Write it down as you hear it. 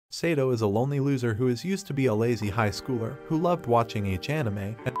Saito is a lonely loser who is used to be a lazy high schooler who loved watching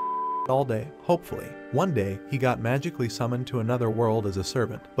anime and all day. Hopefully, one day he got magically summoned to another world as a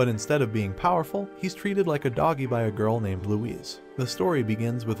servant, but instead of being powerful, he's treated like a doggy by a girl named Louise. The story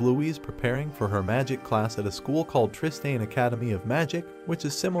begins with Louise preparing for her magic class at a school called Tristane Academy of Magic, which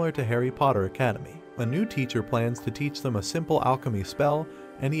is similar to Harry Potter Academy. A new teacher plans to teach them a simple alchemy spell,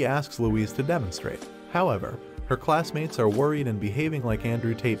 and he asks Louise to demonstrate. However, her classmates are worried and behaving like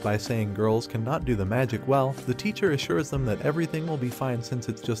Andrew Tate by saying girls cannot do the magic well. The teacher assures them that everything will be fine since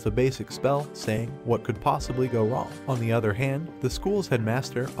it's just a basic spell, saying, what could possibly go wrong? On the other hand, the school's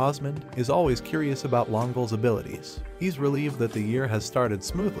headmaster, Osmond, is always curious about Longel's abilities. He's relieved that the year has started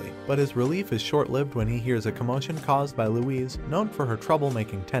smoothly, but his relief is short-lived when he hears a commotion caused by Louise, known for her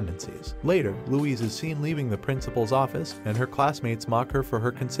troublemaking tendencies. Later, Louise is seen leaving the principal's office, and her classmates mock her for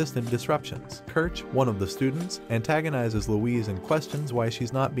her consistent disruptions. Kirch, one of the students, antagonizes Louise and questions why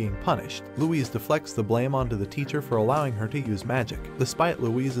she's not being punished. Louise deflects the blame onto the teacher for allowing her to use magic. Despite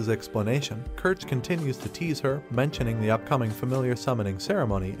Louise's explanation, Kirch continues to tease her, mentioning the upcoming familiar summoning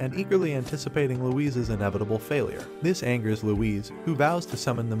ceremony and eagerly anticipating Louise's inevitable failure. This angers Louise, who vows to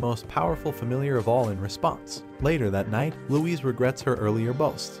summon the most powerful familiar of all in response. Later that night, Louise regrets her earlier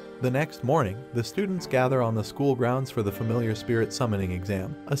boasts. The next morning, the students gather on the school grounds for the familiar spirit summoning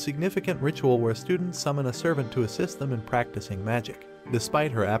exam, a significant ritual where students summon a servant to assist them in practicing magic.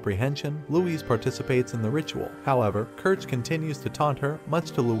 Despite her apprehension, Louise participates in the ritual. However, Kirch continues to taunt her,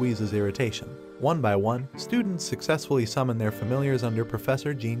 much to Louise's irritation. One by one, students successfully summon their familiars under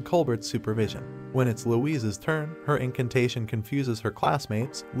Professor Jean Colbert's supervision. When it's Louise's turn, her incantation confuses her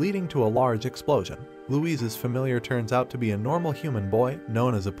classmates, leading to a large explosion. Louise's familiar turns out to be a normal human boy,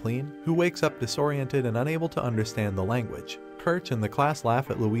 known as a plene, who wakes up disoriented and unable to understand the language. Kirch and the class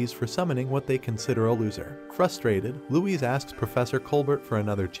laugh at Louise for summoning what they consider a loser. Frustrated, Louise asks Professor Colbert for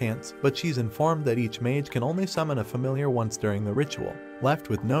another chance, but she's informed that each mage can only summon a familiar once during the ritual. Left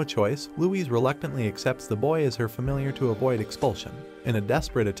with no choice, Louise reluctantly accepts the boy as her familiar to avoid expulsion. In a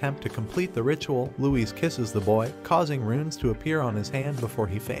desperate attempt to complete the ritual, Louise kisses the boy, causing runes to appear on his hand before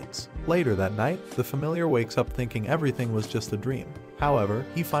he faints. Later that night, the familiar wakes up thinking everything was just a dream. However,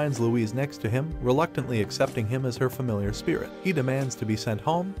 he finds Louise next to him, reluctantly accepting him as her familiar spirit. He demands to be sent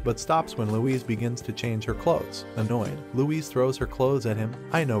home, but stops when Louise begins to change her clothes. Annoyed, Louise throws her clothes at him.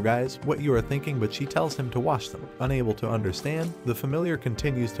 I know guys, what you are thinking, but she tells him to wash them. Unable to understand, the familiar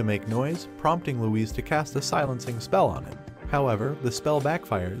continues to make noise, prompting Louise to cast a silencing spell on him. However, the spell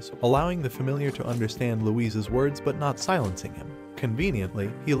backfires, allowing the familiar to understand Louise's words but not silencing him.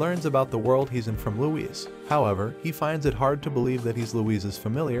 Conveniently, he learns about the world he's in from Louise. However, he finds it hard to believe that he's Louise's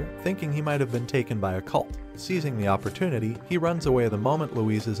familiar, thinking he might have been taken by a cult. Seizing the opportunity, he runs away the moment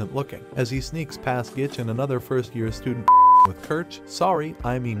Louise isn't looking. As he sneaks past Gitch and another first-year student with Kirch,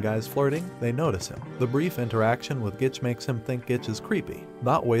 guys flirting, they notice him. The brief interaction with Gitch makes him think Gitch is creepy.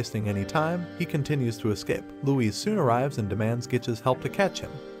 Not wasting any time, he continues to escape. Louise soon arrives and demands Gitch's help to catch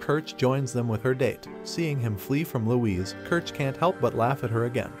him. Kirch joins them with her date. Seeing him flee from Louise, Kirch can't help but laugh at her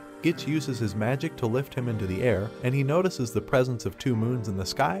again. Gitch uses his magic to lift him into the air, and he notices the presence of 2 moons in the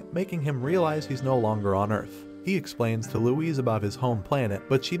sky, making him realize he's no longer on Earth. He explains to Louise about his home planet,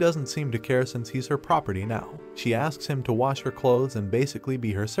 but she doesn't seem to care since he's her property now. She asks him to wash her clothes and basically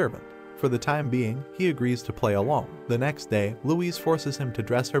be her servant. For the time being, he agrees to play along. The next day, Louise forces him to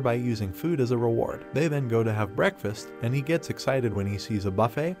dress her by using food as a reward. They then go to have breakfast, and he gets excited when he sees a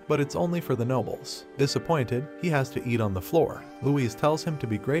buffet, but it's only for the nobles. Disappointed, he has to eat on the floor. Louise tells him to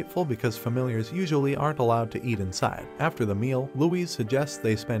be grateful because familiars usually aren't allowed to eat inside. After the meal, Louise suggests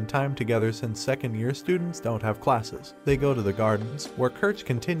they spend time together since second-year students don't have classes. They go to the gardens, where Kirch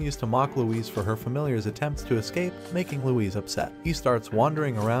continues to mock Louise for her familiar's attempts to escape, making Louise upset. He starts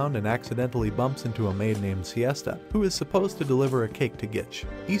wandering around and accidentally bumps into a maid named Siesta, who is supposed to deliver a cake to Gitch.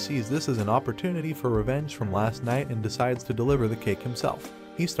 He sees this as an opportunity for revenge from last night and decides to deliver the cake himself.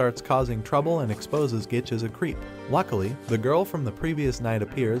 He starts causing trouble and exposes Gitch as a creep. Luckily, the girl from the previous night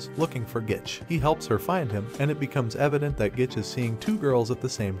appears, looking for Gitch. He helps her find him, and it becomes evident that Gitch is seeing 2 girls at the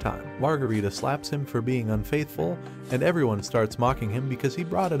same time. Margarita slaps him for being unfaithful, and everyone starts mocking him because he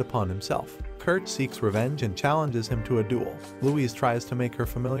brought it upon himself. Kirch seeks revenge and challenges him to a duel. Louise tries to make her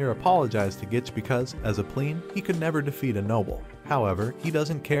familiar apologize to Gitch because, as a plene, he could never defeat a noble. However, he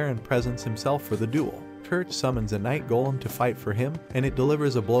doesn't care and presents himself for the duel. Kirch summons a night golem to fight for him, and it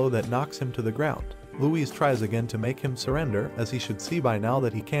delivers a blow that knocks him to the ground. Louise tries again to make him surrender, as he should see by now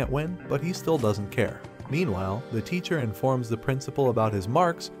that he can't win, but he still doesn't care. Meanwhile, the teacher informs the principal about his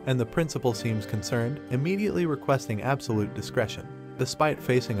marks, and the principal seems concerned, immediately requesting absolute discretion. Despite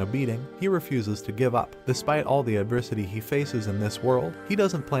facing a beating, he refuses to give up. Despite all the adversity he faces in this world, he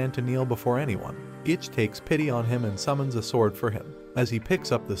doesn't plan to kneel before anyone. Gitch takes pity on him and summons a sword for him. As he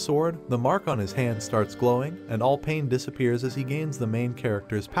picks up the sword, the mark on his hand starts glowing, and all pain disappears as he gains the main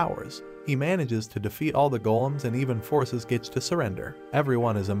character's powers. He manages to defeat all the golems and even forces Gitch to surrender.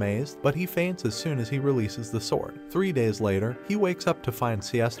 Everyone is amazed, but he faints as soon as he releases the sword. 3 days later, he wakes up to find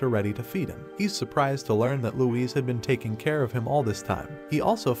Siesta ready to feed him. He's surprised to learn that Louise had been taking care of him all this time. He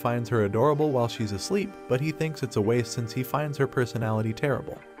also finds her adorable while she's asleep, but he thinks it's a waste since he finds her personality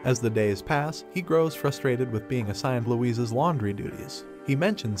terrible. As the days pass, he grows frustrated with being assigned Louise's laundry duties. He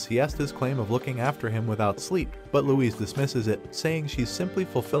mentions Siesta's claim of looking after him without sleep, but Louise dismisses it, saying she's simply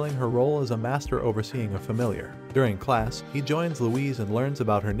fulfilling her role as a master overseeing a familiar. During class, he joins Louise and learns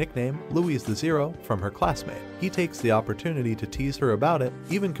about her nickname, Louise the Zero, from her classmate. He takes the opportunity to tease her about it,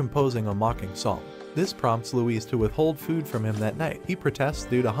 even composing a mocking song. This prompts Louise to withhold food from him that night. He protests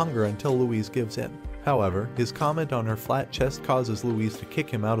due to hunger until Louise gives in. However, his comment on her flat chest causes Louise to kick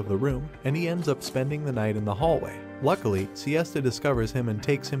him out of the room, and he ends up spending the night in the hallway. Luckily, Siesta discovers him and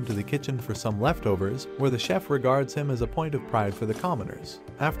takes him to the kitchen for some leftovers, where the chef regards him as a point of pride for the commoners.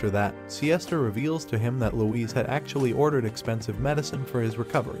 After that, Siesta reveals to him that Louise had actually ordered expensive medicine for his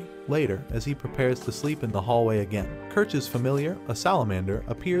recovery. Later, as he prepares to sleep in the hallway again, Kirch's familiar, a salamander,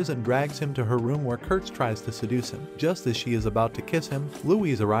 appears and drags him to her room where Kirch tries to seduce him. Just as she is about to kiss him,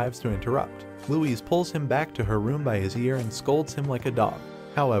 Louise arrives to interrupt. Louise pulls him back to her room by his ear and scolds him like a dog.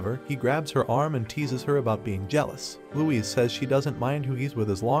 However, he grabs her arm and teases her about being jealous. Louise says she doesn't mind who he's with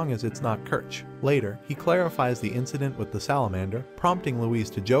as long as it's not Kirch. Later, he clarifies the incident with the salamander, prompting Louise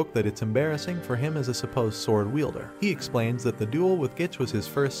to joke that it's embarrassing for him as a supposed sword wielder. He explains that the duel with Gitch was his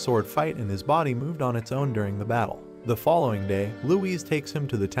first sword fight and his body moved on its own during the battle. The following day, Louise takes him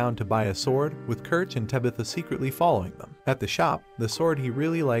to the town to buy a sword, with Kirch and Tabitha secretly following them. At the shop, the sword he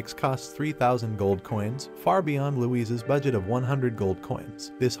really likes costs 3,000 gold coins, far beyond Louise's budget of 100 gold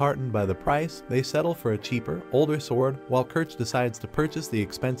coins. Disheartened by the price, they settle for a cheaper, older sword, while Kirch decides to purchase the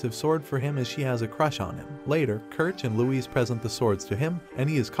expensive sword for him as she has a crush on him. Later, Kirch and Louise present the swords to him, and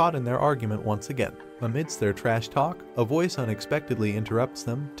he is caught in their argument once again. Amidst their trash talk, a voice unexpectedly interrupts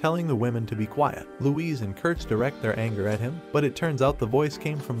them, telling the women to be quiet. Louise and Kirch direct their anger at him, but it turns out the voice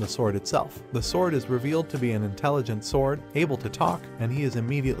came from the sword itself. The sword is revealed to be an intelligent sword, able to talk, and he is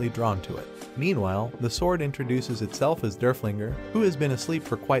immediately drawn to it. Meanwhile, the sword introduces itself as Derflinger, who has been asleep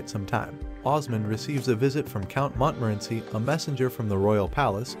for quite some time. Osmond receives a visit from Count Montmorency, a messenger from the royal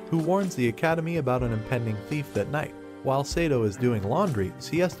palace, who warns the academy about an impending thief that night. While Saito is doing laundry,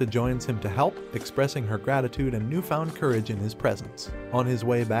 Siesta joins him to help, expressing her gratitude and newfound courage in his presence. On his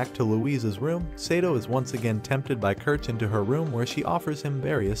way back to Louise's room, Saito is once again tempted by Kirch into her room where she offers him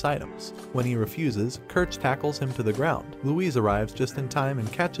various items. When he refuses, Kirch tackles him to the ground. Louise arrives just in time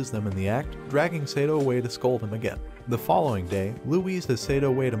and catches them in the act, dragging Saito away to scold him again. The following day, Louise has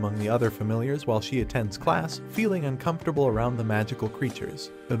Saito wait among the other familiars while she attends class, feeling uncomfortable around the magical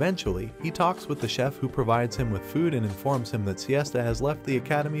creatures. Eventually, he talks with the chef who provides him with food and informs him that Siesta has left the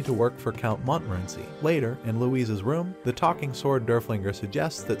academy to work for Count Montmorency. Later, in Louise's room, the talking sword Derflinger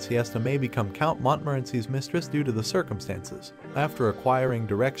suggests that Siesta may become Count Montmorency's mistress due to the circumstances. After acquiring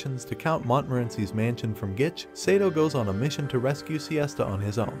directions to Count Montmorency's mansion from Gitch, Saito goes on a mission to rescue Siesta on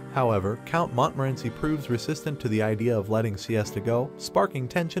his own. However, Count Montmorency proves resistant to the idea of letting Siesta go, sparking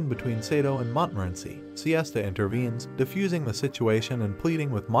tension between Saito and Montmorency. Siesta intervenes, diffusing the situation and pleading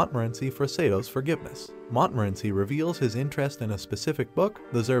with Montmorency for Sato's forgiveness. Montmorency reveals his interest in a specific book,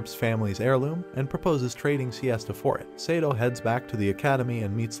 the Zerbst family's heirloom, and proposes trading Siesta for it. Saito heads back to the academy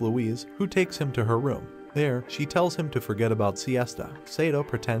and meets Louise, who takes him to her room. There, she tells him to forget about Siesta. Saito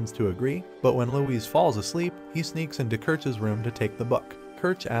pretends to agree, but when Louise falls asleep, he sneaks into Kirch's room to take the book.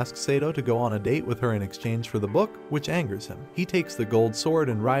 Kirch asks Saito to go on a date with her in exchange for the book, which angers him. He takes the gold sword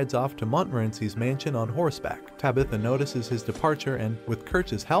and rides off to Montmorency's mansion on horseback. Tabitha notices his departure and, with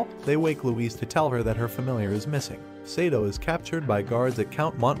Kirch's help, they wake Louise to tell her that her familiar is missing. Saito is captured by guards at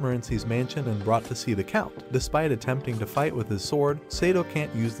Count Montmorency's mansion and brought to see the Count. Despite attempting to fight with his sword, Saito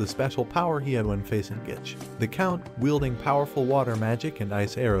can't use the special power he had when facing Gitch. The Count, wielding powerful water magic and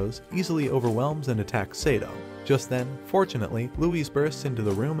ice arrows, easily overwhelms and attacks Saito. Just then, fortunately, Louise bursts into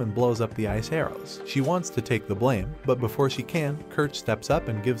the room and blows up the ice arrows. She wants to take the blame, but before she can, Kirch steps up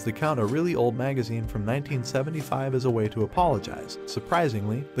and gives the Count a really old magazine from 1975 as a way to apologize.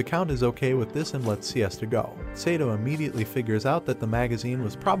 Surprisingly, the Count is okay with this and lets Siesta go. Saito immediately figures out that the magazine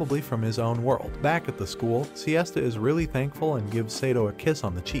was probably from his own world. Back at the school, Siesta is really thankful and gives Saito a kiss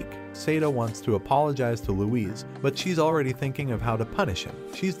on the cheek. Saito wants to apologize to Louise, but she's already thinking of how to punish him.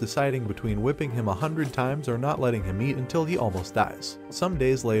 She's deciding between whipping him 100 times or not not letting him eat until he almost dies. Some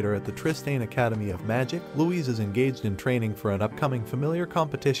days later at the Tristane Academy of Magic, Louise is engaged in training for an upcoming familiar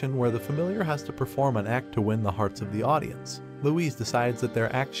competition where the familiar has to perform an act to win the hearts of the audience. Louise decides that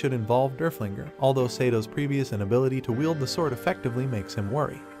their act should involve Derflinger, although Saito's previous inability to wield the sword effectively makes him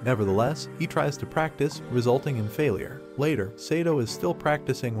worry. Nevertheless, he tries to practice, resulting in failure. Later, Saito is still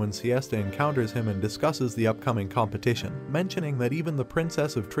practicing when Siesta encounters him and discusses the upcoming competition, mentioning that even the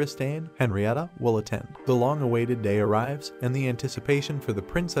Princess of Tristane, Henrietta, will attend. The long-awaited day arrives, and the anticipation for the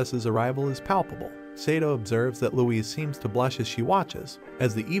princess's arrival is palpable. Saito observes that Louise seems to blush as she watches.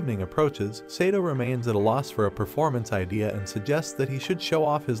 As the evening approaches, Saito remains at a loss for a performance idea and suggests that he should show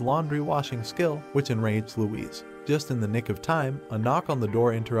off his laundry washing skill, which enrages Louise. Just in the nick of time, a knock on the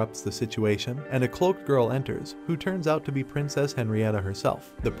door interrupts the situation, and a cloaked girl enters, who turns out to be Princess Henrietta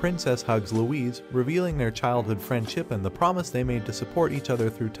herself. The princess hugs Louise, revealing their childhood friendship and the promise they made to support each other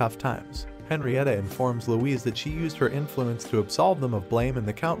through tough times. Henrietta informs Louise that she used her influence to absolve them of blame in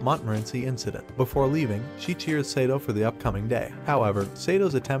the Count Montmorency incident. Before leaving, she cheers Saito for the upcoming day. However,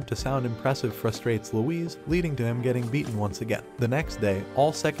 Saito's attempt to sound impressive frustrates Louise, leading to him getting beaten once again. The next day,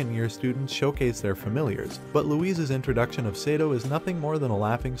 all second-year students showcase their familiars, but Louise's introduction of Saito is nothing more than a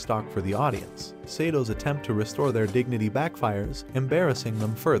laughingstock for the audience. Saito's attempt to restore their dignity backfires, embarrassing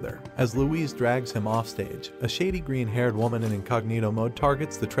them further. As Louise drags him offstage, a shady green-haired woman in incognito mode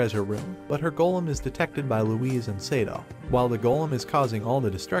targets the treasure room, but her golem is detected by Louise and Saito. While the golem is causing all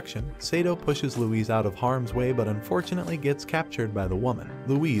the destruction, Saito pushes Louise out of harm's way but unfortunately gets captured by the woman.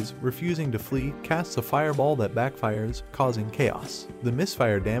 Louise, refusing to flee, casts a fireball that backfires, causing chaos. The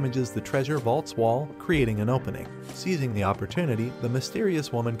misfire damages the treasure vault's wall, creating an opening. Seizing the opportunity, the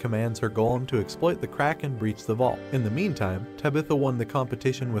mysterious woman commands her golem to exploit the crack and breach the vault. In the meantime, Tabitha won the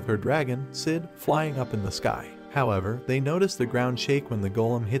competition with her dragon, Sid, flying up in the sky. However, they notice the ground shake when the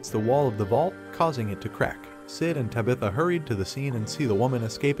golem hits the wall of the vault, causing it to crack. Sid and Tabitha hurried to the scene and see the woman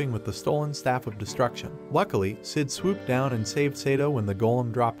escaping with the stolen Staff of Destruction. Luckily, Sid swooped down and saved Saito when the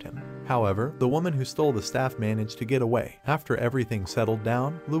golem dropped him. However, the woman who stole the staff managed to get away. After everything settled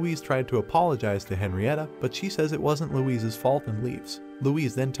down, Louise tried to apologize to Henrietta, but she says it wasn't Louise's fault and leaves.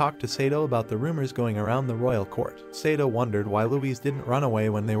 Louise then talked to Saito about the rumors going around the royal court. Saito wondered why Louise didn't run away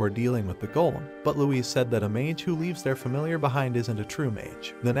when they were dealing with the golem, but Louise said that a mage who leaves their familiar behind isn't a true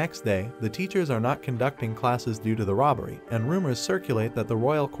mage. The next day, the teachers are not conducting classes due to the robbery, and rumors circulate that the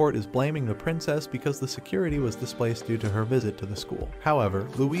royal court is blaming the princess because the security was displaced due to her visit to the school. However,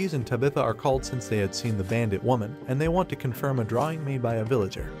 Louise and Tabitha are called since they had seen the bandit woman, and they want to confirm a drawing made by a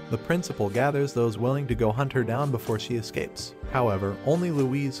villager. The principal gathers those willing to go hunt her down before she escapes. However, only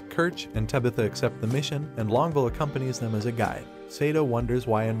Louise, Kirch, and Tabitha accept the mission, and Longueville accompanies them as a guide. Saito wonders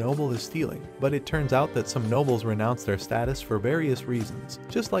why a noble is stealing, but it turns out that some nobles renounce their status for various reasons,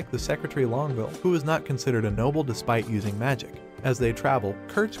 just like the Secretary Longueville, who is not considered a noble despite using magic. As they travel,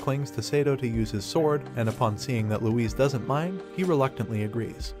 Kirch clings to Saito to use his sword, and upon seeing that Louise doesn't mind, he reluctantly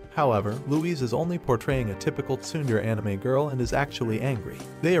agrees. However, Louise is only portraying a typical tsundere anime girl and is actually angry.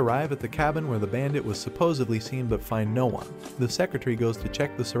 They arrive at the cabin where the bandit was supposedly seen but find no one. The secretary goes to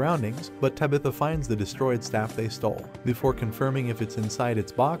check the surroundings, but Tabitha finds the destroyed staff they stole. Before confirming if it's inside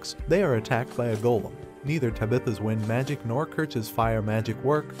its box, they are attacked by a golem. Neither Tabitha's wind magic nor Kirch's fire magic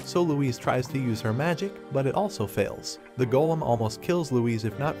work, so Louise tries to use her magic, but it also fails. The golem almost kills Louise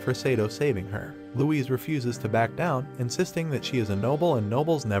if not for Saito saving her. Louise refuses to back down, insisting that she is a noble and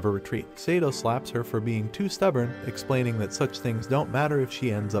nobles never retreat. Saito slaps her for being too stubborn, explaining that such things don't matter if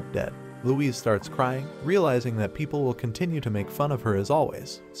she ends up dead. Louise starts crying, realizing that people will continue to make fun of her as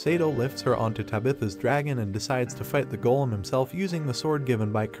always. Saito lifts her onto Tabitha's dragon and decides to fight the golem himself using the sword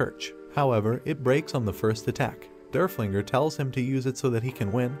given by Kirch. However, it breaks on the first attack. Derflinger tells him to use it so that he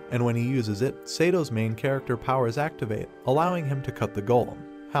can win, and when he uses it, Sato's main character powers activate, allowing him to cut the golem.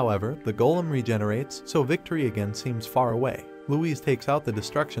 However, the golem regenerates, so victory again seems far away. Louise takes out the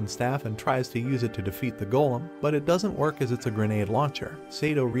destruction staff and tries to use it to defeat the golem, but it doesn't work as it's a grenade launcher.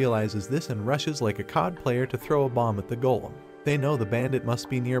 Saito realizes this and rushes like a COD player to throw a bomb at the golem. They know the bandit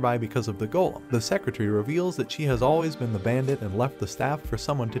must be nearby because of the golem. The secretary reveals that she has always been the bandit and left the staff for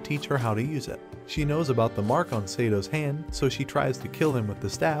someone to teach her how to use it. She knows about the mark on Sato's hand, so she tries to kill him with the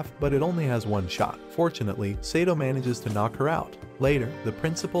staff, but it only has one shot. Fortunately, Saito manages to knock her out. Later, the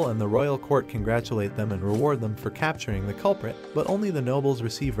principal and the royal court congratulate them and reward them for capturing the culprit, but only the nobles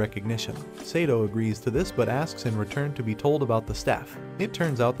receive recognition. Saito agrees to this but asks in return to be told about the staff. It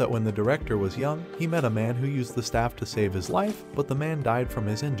turns out that when the director was young, he met a man who used the staff to save his life, but the man died from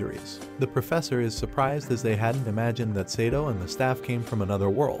his injuries. The professor is surprised as they hadn't imagined that Saito and the staff came from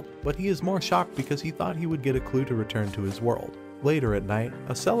another world, but he is more shocked because he thought he would get a clue to return to his world. Later at night,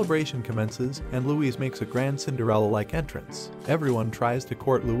 a celebration commences and Louise makes a grand Cinderella-like entrance. Everyone tries to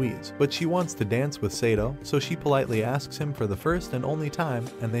court Louise, but she wants to dance with Saito, so she politely asks him for the first and only time,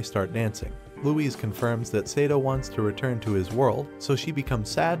 and they start dancing. Louise confirms that Saito wants to return to his world, so she becomes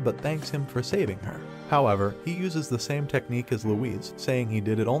sad but thanks him for saving her. However, he uses the same technique as Louise, saying he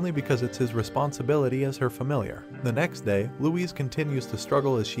did it only because it's his responsibility as her familiar. The next day, Louise continues to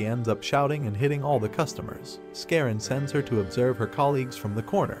struggle as she ends up shouting and hitting all the customers. Scarin sends her to observe her colleagues from the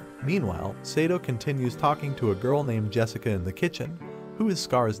corner. Meanwhile, Saito continues talking to a girl named Jessica in the kitchen, who is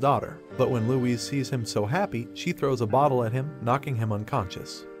Scar's daughter. But when Louise sees him so happy, she throws a bottle at him, knocking him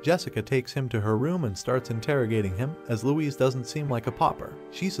unconscious. Jessica takes him to her room and starts interrogating him, as Louise doesn't seem like a pauper.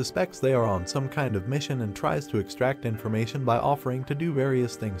 She suspects they are on some kind of mission and tries to extract information by offering to do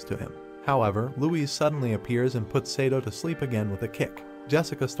various things to him. However, Louise suddenly appears and puts Saito to sleep again with a kick.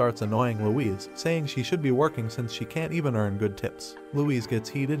 Jessica starts annoying Louise, saying she should be working since she can't even earn good tips. Louise gets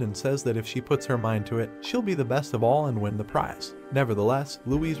heated and says that if she puts her mind to it, she'll be the best of all and win the prize. Nevertheless,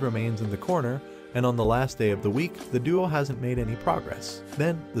 Louise remains in the corner, and on the last day of the week, the duo hasn't made any progress.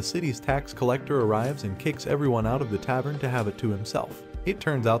 Then, the city's tax collector arrives and kicks everyone out of the tavern to have it to himself. It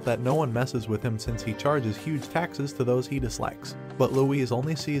turns out that no one messes with him since he charges huge taxes to those he dislikes. But Louise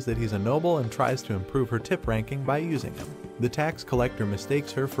only sees that he's a noble and tries to improve her tip ranking by using him. The tax collector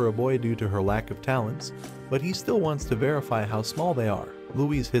mistakes her for a boy due to her lack of talents, but he still wants to verify how small they are.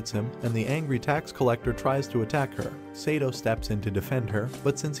 Louise hits him, and the angry tax collector tries to attack her. Saito steps in to defend her,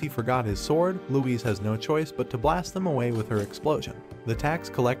 but since he forgot his sword, Louise has no choice but to blast them away with her explosion. The tax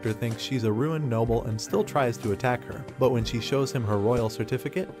collector thinks she's a ruined noble and still tries to attack her, but when she shows him her royal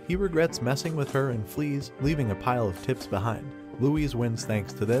certificate, he regrets messing with her and flees, leaving a pile of tips behind. Louise wins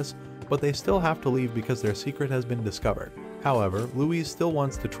thanks to this, but they still have to leave because their secret has been discovered. However, Louise still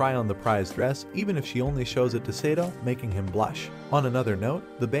wants to try on the prize dress, even if she only shows it to Saito, making him blush. On another note,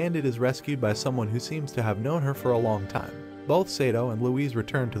 the bandit is rescued by someone who seems to have known her for a long time. Both Saito and Louise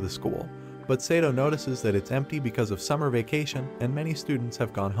return to the school, but Saito notices that it's empty because of summer vacation and many students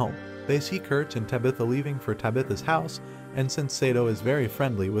have gone home. They see Kirch and Tabitha leaving for Tabitha's house, and since Saito is very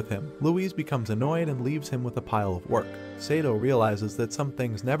friendly with him, Louise becomes annoyed and leaves him with a pile of work. Saito realizes that some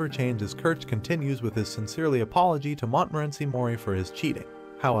things never change as Kirch continues with his sincerely apology to Montmorency Mori for his cheating.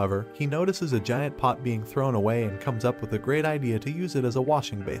 However, he notices a giant pot being thrown away and comes up with a great idea to use it as a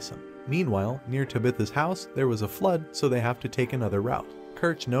washing basin. Meanwhile, near Tabitha's house, there was a flood, so they have to take another route.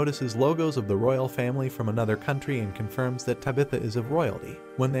 Kirch notices logos of the royal family from another country and confirms that Tabitha is of royalty.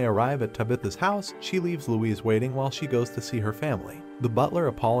 When they arrive at Tabitha's house, she leaves Louise waiting while she goes to see her family. The butler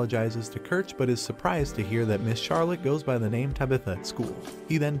apologizes to Kirch but is surprised to hear that Miss Charlotte goes by the name Tabitha at school.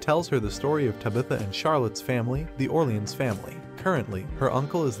 He then tells her the story of Tabitha and Charlotte's family, the Orleans family. Currently, her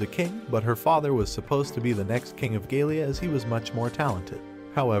uncle is the king, but her father was supposed to be the next king of Gallia as he was much more talented.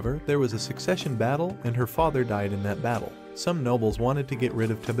 However, there was a succession battle and her father died in that battle. Some nobles wanted to get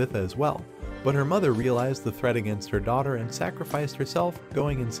rid of Tabitha as well, but her mother realized the threat against her daughter and sacrificed herself,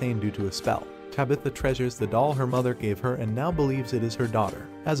 going insane due to a spell. Tabitha treasures the doll her mother gave her and now believes it is her daughter.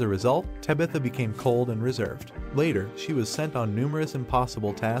 As a result, Tabitha became cold and reserved. Later, she was sent on numerous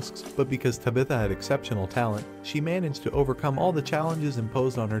impossible tasks, but because Tabitha had exceptional talent, she managed to overcome all the challenges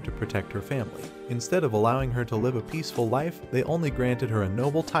imposed on her to protect her family. Instead of allowing her to live a peaceful life, they only granted her a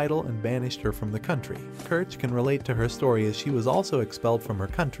noble title and banished her from the country. Kirch can relate to her story as she was also expelled from her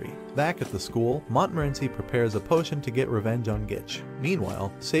country. Back at the school, Montmorency prepares a potion to get revenge on Gitch.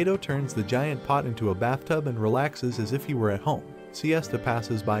 Meanwhile, Saito turns the giant pot into a bathtub and relaxes as if he were at home. Siesta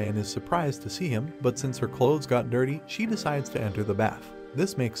passes by and is surprised to see him, but since her clothes got dirty, she decides to enter the bath.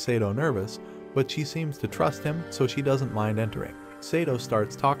 This makes Saito nervous, but she seems to trust him, so she doesn't mind entering. Saito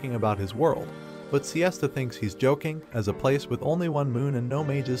starts talking about his world, but Siesta thinks he's joking, as a place with only one moon and no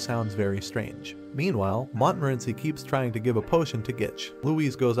mages sounds very strange. Meanwhile, Montmorency keeps trying to give a potion to Gitch.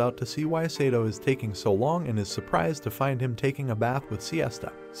 Louise goes out to see why Saito is taking so long and is surprised to find him taking a bath with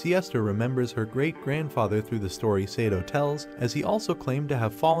Siesta. Siesta remembers her great-grandfather through the story Saito tells, as he also claimed to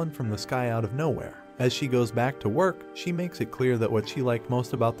have fallen from the sky out of nowhere. As she goes back to work, she makes it clear that what she liked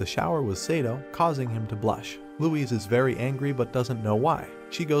most about the shower was Saito, causing him to blush. Louise is very angry but doesn't know why.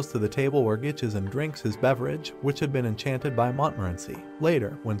 She goes to the table where Gitch is and drinks his beverage, which had been enchanted by Montmorency.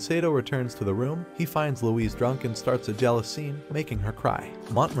 Later, when Saito returns to the room, he finds Louise drunk and starts a jealous scene, making her cry.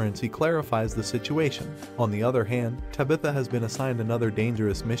 Montmorency clarifies the situation. On the other hand, Tabitha has been assigned another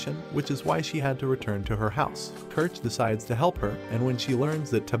dangerous mission, which is why she had to return to her house. Kirch decides to help her, and when she learns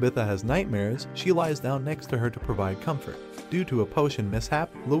that Tabitha has nightmares, she lies down next to her to provide comfort. Due to a potion mishap,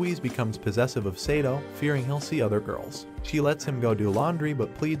 Louise becomes possessive of Saito, fearing he'll see other girls. She lets him go do laundry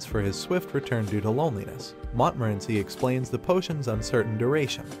but pleads for his swift return due to loneliness. Montmorency explains the potion's uncertain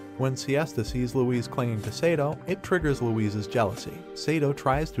duration. When Siesta sees Louise clinging to Saito, it triggers Louise's jealousy. Saito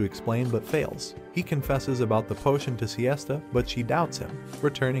tries to explain but fails. He confesses about the potion to Siesta, but she doubts him.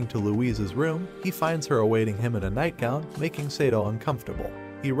 Returning to Louise's room, he finds her awaiting him in a nightgown, making Saito uncomfortable.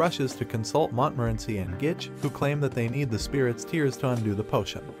 He rushes to consult Montmorency and Gitch, who claim that they need the spirit's tears to undo the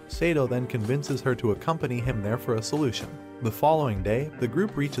potion. Saito then convinces her to accompany him there for a solution. The following day, the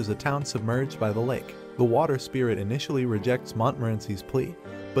group reaches a town submerged by the lake. The water spirit initially rejects Montmorency's plea,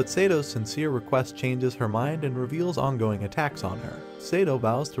 but Sato's sincere request changes her mind and reveals ongoing attacks on her. Saito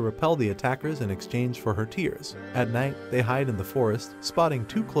vows to repel the attackers in exchange for her tears. At night, they hide in the forest, spotting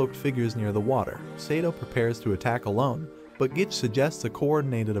two cloaked figures near the water. Saito prepares to attack alone, but Gitch suggests a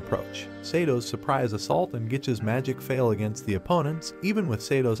coordinated approach. Sato's surprise assault and Gitch's magic fail against the opponents, even with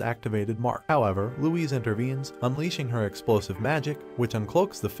Sato's activated mark. However, Louise intervenes, unleashing her explosive magic, which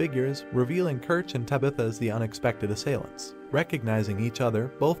uncloaks the figures, revealing Kirch and Tabitha as the unexpected assailants. Recognizing each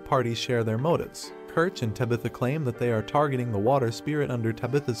other, both parties share their motives. Kirch and Tabitha claim that they are targeting the water spirit under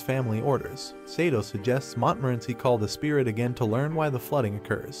Tabitha's family orders. Saito suggests Montmorency call the spirit again to learn why the flooding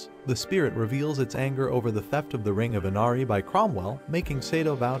occurs. The spirit reveals its anger over the theft of the Ring of Inari by Cromwell, making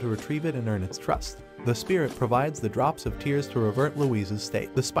Saito vow to retrieve it and earn its trust. The spirit provides the drops of tears to revert Louise's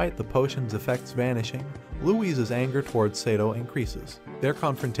state. Despite the potion's effects vanishing, Louise's anger towards Saito increases. Their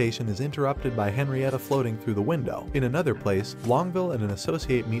confrontation is interrupted by Henrietta floating through the window. In another place, Longueville and an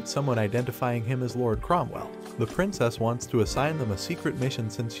associate meet someone identifying him as Lord Cromwell. The princess wants to assign them a secret mission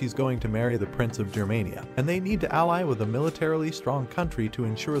since she's going to marry the Prince of Germania, and they need to ally with a militarily strong country to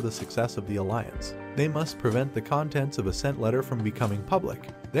ensure the success of the alliance. They must prevent the contents of a sent letter from becoming public.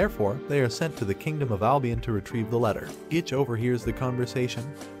 Therefore, they are sent to the Kingdom of Albion to retrieve the letter. Gitch overhears the conversation,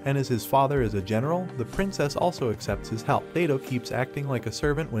 and as his father is a general, the princess also accepts his help. Saito keeps acting like a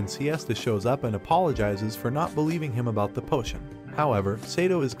servant when Siesta shows up and apologizes for not believing him about the potion. However,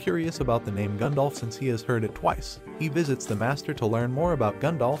 Saito is curious about the name Gundolf since he has heard it twice. He visits the master to learn more about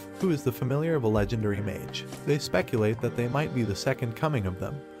Gundolf, who is the familiar of a legendary mage. They speculate that they might be the second coming of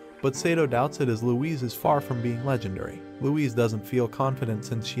them, but Saito doubts it as Louise is far from being legendary. Louise doesn't feel confident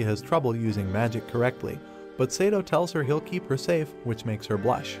since she has trouble using magic correctly, but Saito tells her he'll keep her safe, which makes her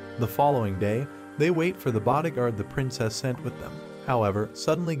blush. The following day, they wait for the bodyguard the princess sent with them. However,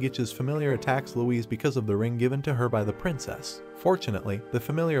 suddenly Gitch's familiar attacks Louise because of the ring given to her by the princess. Fortunately, the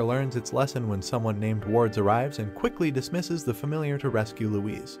familiar learns its lesson when someone named Wards arrives and quickly dismisses the familiar to rescue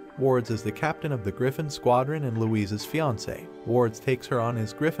Louise. Wards is the captain of the Griffin squadron and Louise's fiancé. Wards takes her on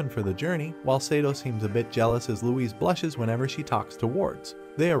his Griffin for the journey, while Saito seems a bit jealous as Louise blushes whenever she talks to Wards.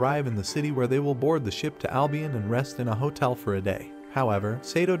 They arrive in the city where they will board the ship to Albion and rest in a hotel for a day. However,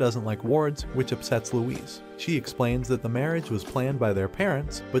 Saito doesn't like Wards, which upsets Louise. She explains that the marriage was planned by their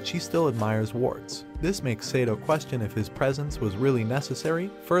parents, but she still admires Wards. This makes Saito question if his presence was really necessary,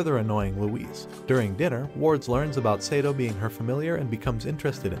 further annoying Louise. During dinner, Wards learns about Saito being her familiar and becomes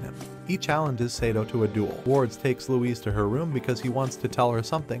interested in him. He challenges Saito to a duel. Wards takes Louise to her room because he wants to tell her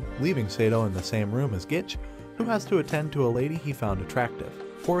something, leaving Saito in the same room as Gitch, who has to attend to a lady he found attractive.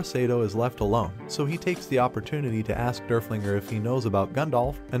 Poor Saito is left alone, so he takes the opportunity to ask Derflinger if he knows about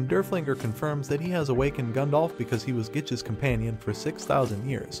Gundolf, and Derflinger confirms that he has awakened Gundolf because he was Gitch's companion for 6,000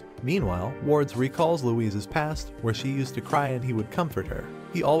 years. Meanwhile, Wards recalls Louise's past, where she used to cry and he would comfort her.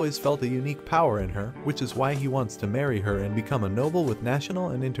 He always felt a unique power in her, which is why he wants to marry her and become a noble with national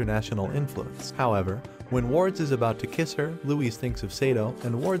and international influence. However, when Wards is about to kiss her, Louise thinks of Saito,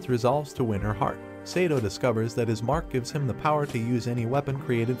 and Wards resolves to win her heart. Saito discovers that his mark gives him the power to use any weapon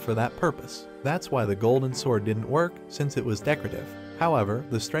created for that purpose. That's why the golden sword didn't work, since it was decorative. However,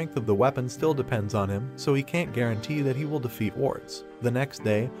 the strength of the weapon still depends on him, so he can't guarantee that he will defeat Wards. The next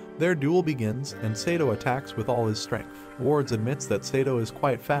day, their duel begins, and Saito attacks with all his strength. Wards admits that Saito is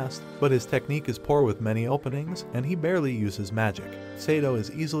quite fast, but his technique is poor with many openings, and he barely uses magic. Saito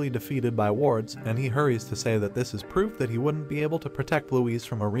is easily defeated by Wards, and he hurries to say that this is proof that he wouldn't be able to protect Louise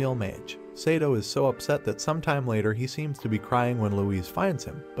from a real mage. Saito is so upset that sometime later he seems to be crying when Louise finds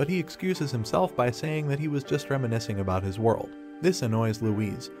him, but he excuses himself by saying that he was just reminiscing about his world. This annoys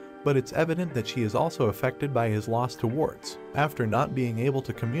Louise, but it's evident that she is also affected by his loss to Wards. After not being able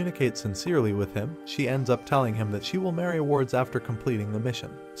to communicate sincerely with him, she ends up telling him that she will marry Wards after completing the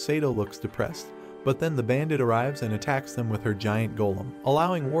mission. Saito looks depressed, But then the bandit arrives and attacks them with her giant golem,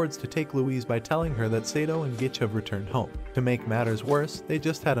 allowing wards to take Louise by telling her that Saito and Gitch have returned home. To make matters worse, they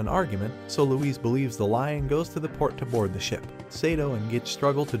just had an argument, so Louise believes the lie and goes to the port to board the ship. Saito and Gitch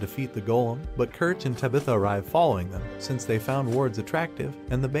struggle to defeat the golem, but Kirch and Tabitha arrive following them, since they found wards attractive,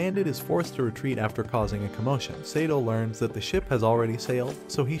 and the bandit is forced to retreat after causing a commotion. Saito learns that the ship has already sailed,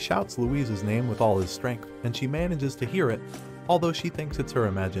 so he shouts Louise's name with all his strength, and she manages to hear it, although she thinks it's her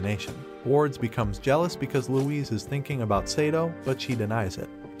imagination. Wards becomes jealous because Louise is thinking about Saito, but she denies it.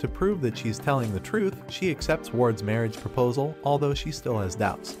 To prove that she's telling the truth, she accepts Ward's marriage proposal, although she still has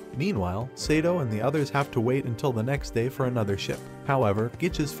doubts. Meanwhile, Saito and the others have to wait until the next day for another ship. However,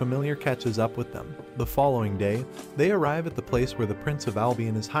 Gitch's familiar catches up with them. The following day, they arrive at the place where the Prince of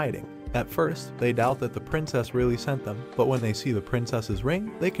Albion is hiding. At first, they doubt that the princess really sent them, but when they see the princess's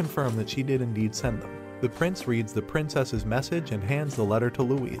ring, they confirm that she did indeed send them. The prince reads the princess's message and hands the letter to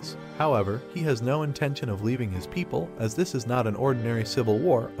Louise. However, he has no intention of leaving his people, as this is not an ordinary civil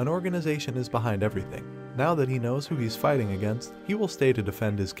war, an organization is behind everything. Now that he knows who he's fighting against, he will stay to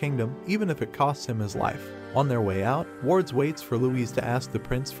defend his kingdom, even if it costs him his life. On their way out, Wards waits for Louise to ask the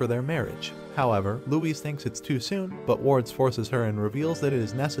prince for their marriage. However, Louise thinks it's too soon, but Wards forces her and reveals that it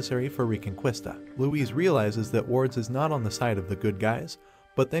is necessary for Reconquista. Louise realizes that Wards is not on the side of the good guys,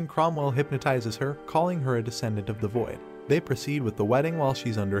 but then Cromwell hypnotizes her, calling her a descendant of the Void. They proceed with the wedding while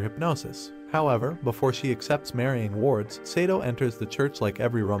she's under hypnosis. However, before she accepts marrying Wards, Saito enters the church like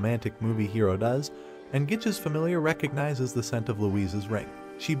every romantic movie hero does, and Gitch's familiar recognizes the scent of Louise's ring.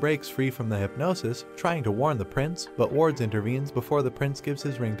 She breaks free from the hypnosis, trying to warn the prince, but Wards intervenes before the prince gives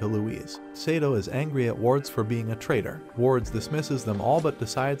his ring to Louise. Saito is angry at Wards for being a traitor. Wards dismisses them all but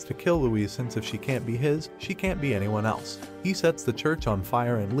decides to kill Louise since if she can't be his, she can't be anyone else. He sets the church on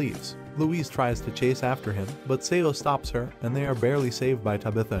fire and leaves. Louise tries to chase after him, but Saito stops her, and they are barely saved by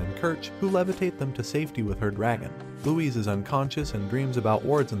Tabitha and Kirch, who levitate them to safety with her dragon. Louise is unconscious and dreams about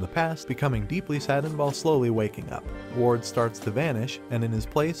Wards in the past, becoming deeply saddened while slowly waking up. Wards starts to vanish, and in his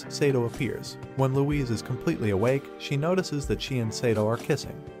place, Saito appears. When Louise is completely awake, she notices that she and Saito are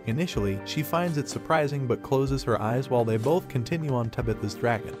kissing. Initially, she finds it surprising but closes her eyes while they both continue on Tabitha's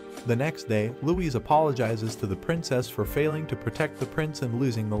dragon. The next day, Louise apologizes to the princess for failing to protect the prince and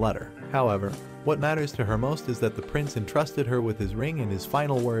losing the letter. However, what matters to her most is that the prince entrusted her with his ring and his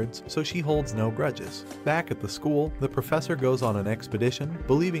final words, so she holds no grudges. Back at the school, the professor goes on an expedition,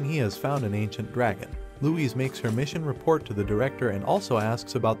 believing he has found an ancient dragon. Louise makes her mission report to the director and also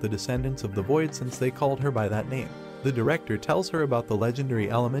asks about the descendants of the Void since they called her by that name. The director tells her about the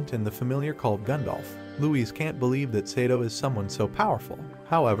legendary element in the familiar called Gundolf. Louise can't believe that Saito is someone so powerful.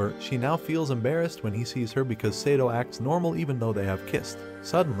 However, she now feels embarrassed when he sees her because Saito acts normal even though they have kissed.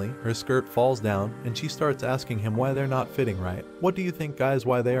 Suddenly, her skirt falls down and she starts asking him why they're not fitting right. What do you think, guys,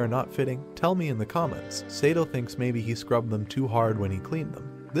 why they are not fitting? Tell me in the comments. Saito thinks maybe he scrubbed them too hard when he cleaned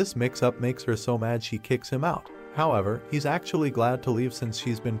them. This mix-up makes her so mad she kicks him out. However, he's actually glad to leave since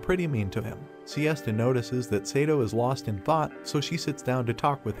she's been pretty mean to him. Siesta notices that Saito is lost in thought, so she sits down to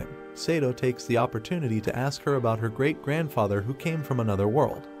talk with him. Saito takes the opportunity to ask her about her great-grandfather who came from another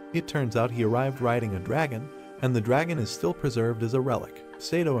world. It turns out he arrived riding a dragon, and the dragon is still preserved as a relic.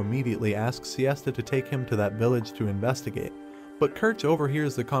 Saito immediately asks Siesta to take him to that village to investigate, but Kirch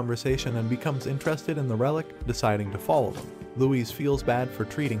overhears the conversation and becomes interested in the relic, deciding to follow them. Louise feels bad for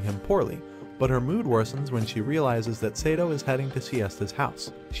treating him poorly, but her mood worsens when she realizes that Saito is heading to Siesta's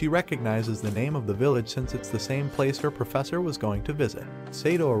house. She recognizes the name of the village since it's the same place her professor was going to visit.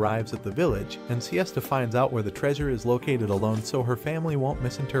 Saito arrives at the village, and Siesta finds out where the treasure is located alone so her family won't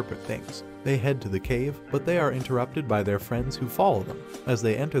misinterpret things. They head to the cave, but they are interrupted by their friends who follow them. As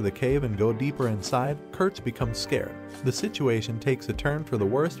they enter the cave and go deeper inside, Kirch becomes scared. The situation takes a turn for the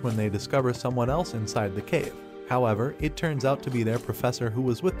worst when they discover someone else inside the cave. However, it turns out to be their professor who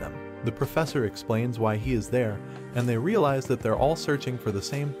was with them. The professor explains why he is there, and they realize that they're all searching for the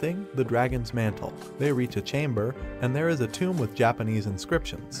same thing, the dragon's mantle. They reach a chamber, and there is a tomb with Japanese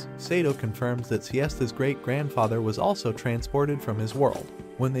inscriptions. Saito confirms that Siesta's great-grandfather was also transported from his world.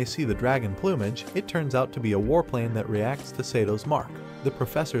 When they see the dragon plumage, it turns out to be a warplane that reacts to Sato's mark. The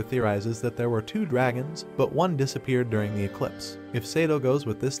professor theorizes that there were two dragons, but one disappeared during the eclipse. If Saito goes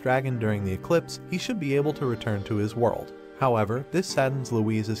with this dragon during the eclipse, he should be able to return to his world. However, this saddens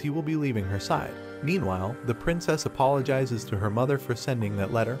Louise as he will be leaving her side. Meanwhile, the princess apologizes to her mother for sending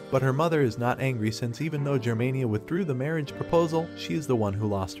that letter, but her mother is not angry since even though Germania withdrew the marriage proposal, she is the one who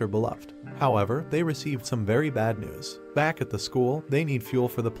lost her beloved. However, they received some very bad news. Back at the school, they need fuel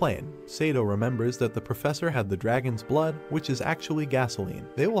for the plane. Saito remembers that the professor had the dragon's blood, which is actually gasoline.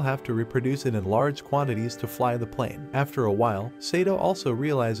 They will have to reproduce it in large quantities to fly the plane. After a while, Saito also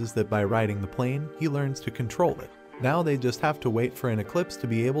realizes that by riding the plane, he learns to control it. Now they just have to wait for an eclipse to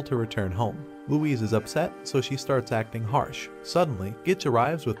be able to return home. Louise is upset, so she starts acting harsh. Suddenly, Gitch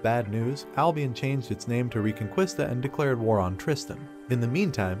arrives with bad news. Albion changed its name to Reconquista and declared war on Tristan. In the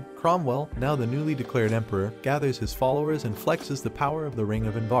meantime, Cromwell, now the newly declared emperor, gathers his followers and flexes the power of the Ring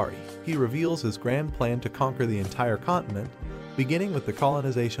of Invari. He reveals his grand plan to conquer the entire continent, beginning with the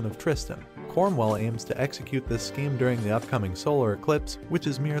colonization of Tristan. Cromwell aims to execute this scheme during the upcoming solar eclipse, which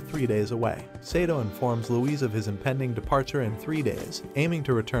is mere 3 days away. Saito informs Louise of his impending departure in 3 days, aiming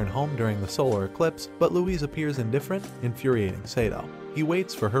to return home during the solar eclipse, but Louise appears indifferent, infuriating Saito. He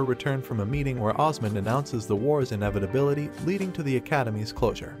waits for her return from a meeting where Osmond announces the war's inevitability, leading to the academy's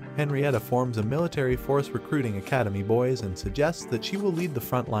closure. Henrietta forms a military force recruiting academy boys and suggests that she will lead the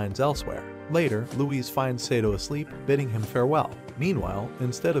front lines elsewhere. Later, Louise finds Saito asleep, bidding him farewell. Meanwhile,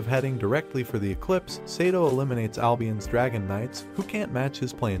 instead of heading directly for the eclipse, Saito eliminates Albion's Dragon Knights, who can't match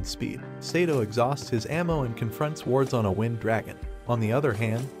his plane's speed. Saito exhausts his ammo and confronts wards on a wind dragon. On the other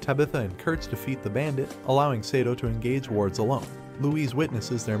hand, Tabitha and Kirch defeat the bandit, allowing Saito to engage wards alone. Louise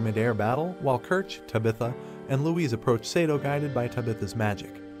witnesses their mid-air battle, while Kirch, Tabitha, and Louise approach Saito guided by Tabitha's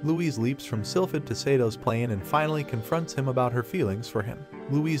magic. Louise leaps from Sylphid to Sato's plane and finally confronts him about her feelings for him.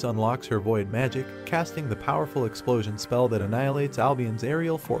 Louise unlocks her void magic, casting the powerful explosion spell that annihilates Albion's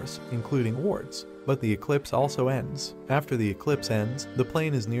aerial force, including wards. But the eclipse also ends. After the eclipse ends, the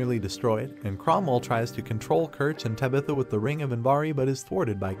plane is nearly destroyed, and Cromwell tries to control Kirch and Tabitha with the Ring of Invari but is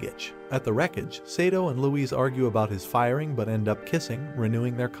thwarted by Gitch. At the wreckage, Saito and Louise argue about his firing but end up kissing,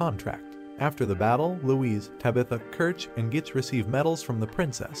 renewing their contract. After the battle, Louise, Tabitha, Kirch, and Gitch receive medals from the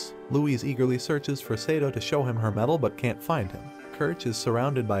princess. Louise eagerly searches for Saito to show him her medal but can't find him. Kirch is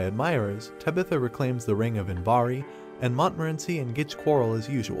surrounded by admirers, Tabitha reclaims the Ring of Invari, and Montmorency and Gitch quarrel as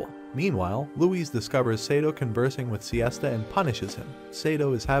usual. Meanwhile, Louise discovers Saito conversing with Siesta and punishes him.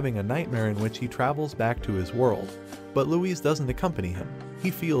 Saito is having a nightmare in which he travels back to his world, but Louise doesn't accompany him.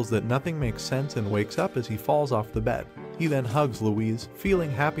 He feels that nothing makes sense and wakes up as he falls off the bed. He then hugs Louise,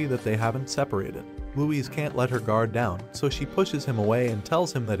 feeling happy that they haven't separated. Louise can't let her guard down, so she pushes him away and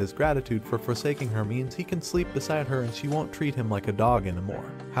tells him that his gratitude for forsaking her means he can sleep beside her and she won't treat him like a dog anymore.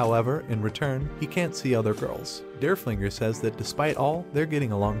 However, in return, he can't see other girls. Derflinger says that despite all, they're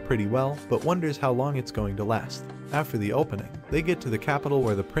getting along pretty well, but wonders how long it's going to last. After the opening, they get to the capital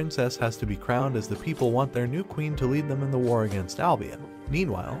where the princess has to be crowned as the people want their new queen to lead them in the war against Albion.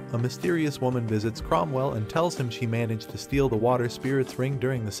 Meanwhile, a mysterious woman visits Cromwell and tells him she managed to steal the water spirit's ring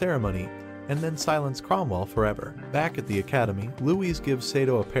during the ceremony, and then silence Cromwell forever. Back at the academy, Louise gives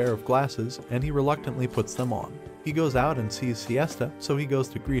Saito a pair of glasses, and he reluctantly puts them on. He goes out and sees Siesta, so he goes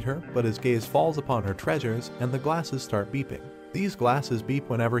to greet her, but his gaze falls upon her treasures, and the glasses start beeping. These glasses beep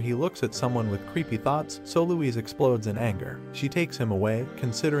whenever he looks at someone with creepy thoughts, so Louise explodes in anger. She takes him away,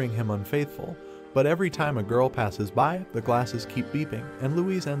 considering him unfaithful, but every time a girl passes by, the glasses keep beeping, and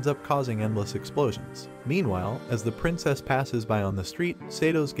Louise ends up causing endless explosions. Meanwhile, as the princess passes by on the street,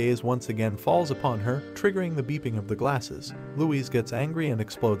 Sato's gaze once again falls upon her, triggering the beeping of the glasses. Louise gets angry and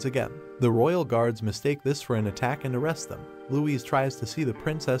explodes again. The royal guards mistake this for an attack and arrest them. Louise tries to see the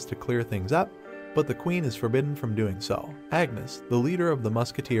princess to clear things up, but the queen is forbidden from doing so. Agnes, the leader of the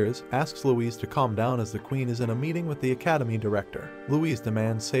musketeers, asks Louise to calm down as the queen is in a meeting with the academy director. Louise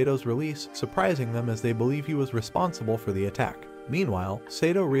demands Sato's release, surprising them as they believe he was responsible for the attack. Meanwhile,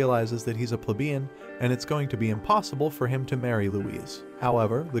 Saito realizes that he's a plebeian, and it's going to be impossible for him to marry Louise.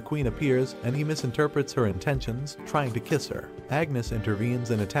 However, the queen appears, and he misinterprets her intentions, trying to kiss her. Agnes intervenes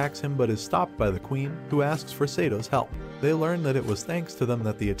and attacks him but is stopped by the queen, who asks for Sato's help. They learn that it was thanks to them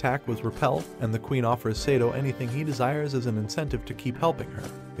that the attack was repelled, and the queen offers Saito anything he desires as an incentive to keep helping her.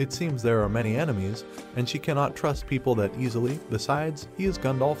 It seems there are many enemies, and she cannot trust people that easily. Besides, he is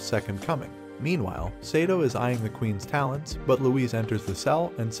Gundalf's second coming. Meanwhile, Saito is eyeing the queen's talents, but Louise enters the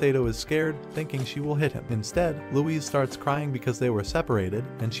cell and Saito is scared, thinking she will hit him. Instead, Louise starts crying because they were separated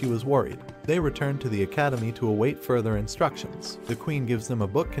and she was worried. They return to the academy to await further instructions. The queen gives them a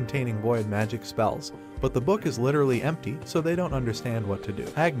book containing void magic spells, but the book is literally empty, so they don't understand what to do.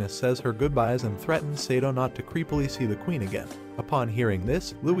 Agnes says her goodbyes and threatens Saito not to creepily see the queen again. Upon hearing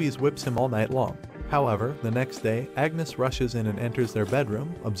this, Louise whips him all night long. However, the next day, Agnes rushes in and enters their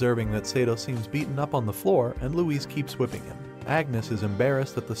bedroom, observing that Saito seems beaten up on the floor and Louise keeps whipping him. Agnes is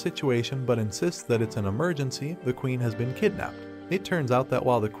embarrassed at the situation but insists that it's an emergency, the queen has been kidnapped. It turns out that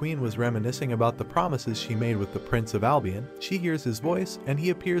while the queen was reminiscing about the promises she made with the Prince of Albion, she hears his voice and he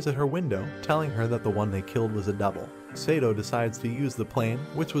appears at her window, telling her that the one they killed was a double. Saito decides to use the plane,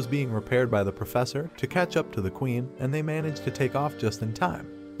 which was being repaired by the professor, to catch up to the queen, and they manage to take off just in time.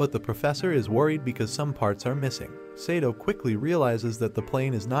 But the professor is worried because some parts are missing. Saito quickly realizes that the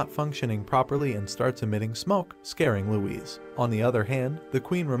plane is not functioning properly and starts emitting smoke, scaring Louise. On the other hand, the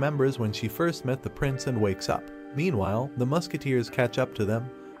queen remembers when she first met the prince and wakes up. Meanwhile, the musketeers catch up to them,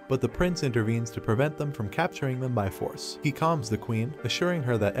 but the prince intervenes to prevent them from capturing them by force. He calms the queen, assuring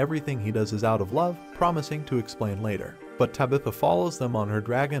her that everything he does is out of love, promising to explain later. But Tabitha follows them on her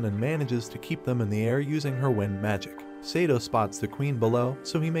dragon and manages to keep them in the air using her wind magic. Saito spots the queen below,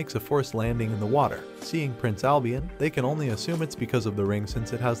 so he makes a forced landing in the water. Seeing Prince Albion, they can only assume it's because of the ring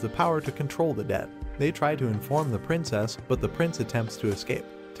since it has the power to control the dead. They try to inform the princess, but the prince attempts to escape.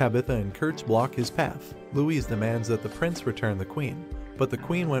 Tabitha and Kurtz block his path. Louise demands that the prince return the queen, but the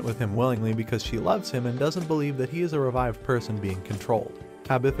queen went with him willingly because she loves him and doesn't believe that he is a revived person being controlled.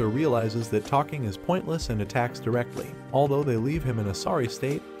 Tabitha realizes that talking is pointless and attacks directly. Although they leave him in a sorry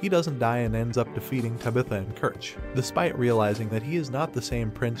state, he doesn't die and ends up defeating Tabitha and Kurtz. Despite realizing that he is not the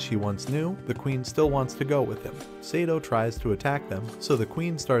same prince she once knew, the queen still wants to go with him. Saito tries to attack them, so the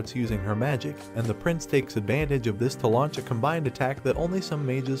queen starts using her magic, and the prince takes advantage of this to launch a combined attack that only some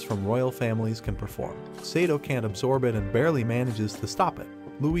mages from royal families can perform. Saito can't absorb it and barely manages to stop it.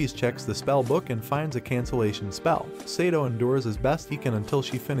 Louise checks the spell book and finds a cancellation spell. Saito endures as best he can until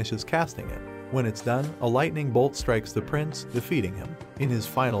she finishes casting it. When it's done, a lightning bolt strikes the prince, defeating him. In his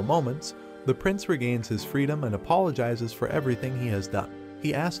final moments, the prince regains his freedom and apologizes for everything he has done.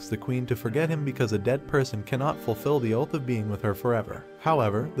 He asks the queen to forget him because a dead person cannot fulfill the oath of being with her forever.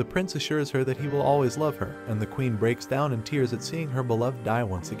 However, the prince assures her that he will always love her, and the queen breaks down in tears at seeing her beloved die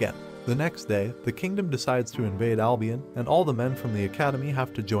once again. The next day, the kingdom decides to invade Albion, and all the men from the academy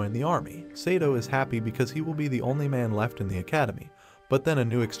have to join the army. Saito is happy because he will be the only man left in the academy, but then a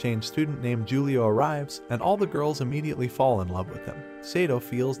new exchange student named Giulio arrives, and all the girls immediately fall in love with him. Saito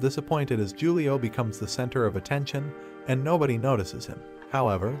feels disappointed as Giulio becomes the center of attention, and nobody notices him.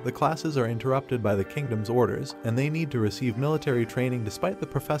 However, the classes are interrupted by the kingdom's orders, and they need to receive military training despite the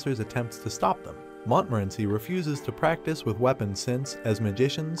professor's attempts to stop them. Montmorency refuses to practice with weapons since, as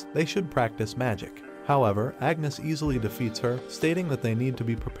magicians, they should practice magic. However, Agnes easily defeats her, stating that they need to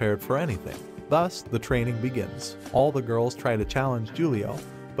be prepared for anything. Thus, the training begins. All the girls try to challenge Giulio,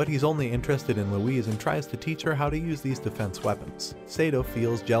 but he's only interested in Louise and tries to teach her how to use these defense weapons. Saito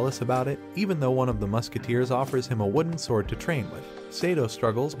feels jealous about it, even though one of the musketeers offers him a wooden sword to train with. Saito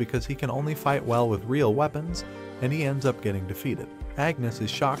struggles because he can only fight well with real weapons, and he ends up getting defeated. Agnes is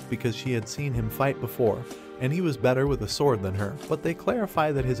shocked because she had seen him fight before, and he was better with a sword than her, but they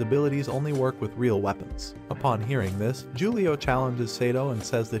clarify that his abilities only work with real weapons. Upon hearing this, Giulio challenges Saito and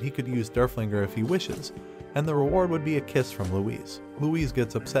says that he could use Derflinger if he wishes, and the reward would be a kiss from Louise. Louise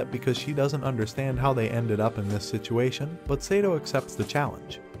gets upset because she doesn't understand how they ended up in this situation, but Saito accepts the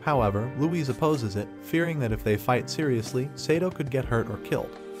challenge. However, Louise opposes it, fearing that if they fight seriously, Saito could get hurt or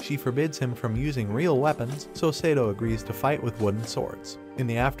killed. She forbids him from using real weapons, so Saito agrees to fight with wooden swords. In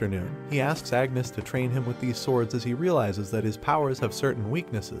the afternoon, he asks Agnes to train him with these swords as he realizes that his powers have certain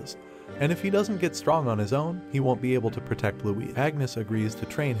weaknesses, and if he doesn't get strong on his own, he won't be able to protect Louise. Agnes agrees to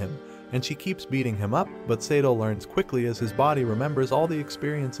train him, and she keeps beating him up, but Saito learns quickly as his body remembers all the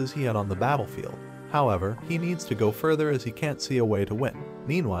experiences he had on the battlefield. However, he needs to go further as he can't see a way to win.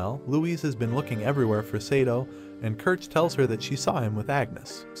 Meanwhile, Louise has been looking everywhere for Saito, and Kurtz tells her that she saw him with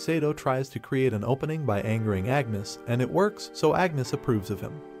Agnes. Saito tries to create an opening by angering Agnes, and it works, so Agnes approves of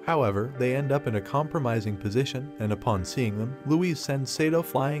him. However, they end up in a compromising position, and upon seeing them, Louise sends Saito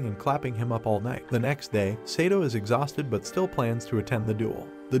flying and clapping him up all night. The next day, Saito is exhausted but still plans to attend the duel.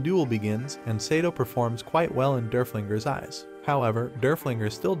 The duel begins, and Saito performs quite well in Derflinger's eyes. However,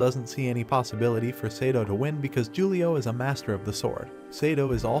 Derflinger still doesn't see any possibility for Saito to win because Giulio is a master of the sword.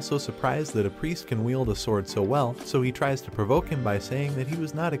 Saito is also surprised that a priest can wield a sword so well, so he tries to provoke him by saying that he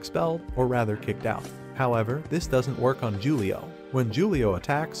was not expelled, or rather kicked out. However, this doesn't work on Giulio. When Giulio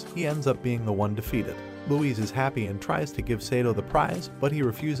attacks, he ends up being the one defeated. Louise is happy and tries to give Saito the prize, but he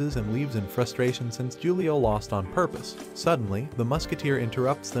refuses and leaves in frustration since Giulio lost on purpose. Suddenly, the musketeer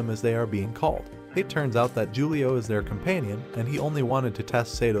interrupts them as they are being called. It turns out that Giulio is their companion, and he only wanted to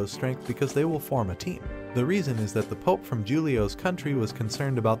test Sato's strength because they will form a team. The reason is that the Pope from Giulio's country was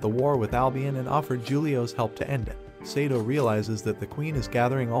concerned about the war with Albion and offered Giulio's help to end it. Saito realizes that the queen is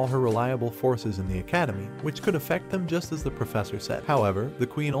gathering all her reliable forces in the academy, which could affect them just as the professor said. However, the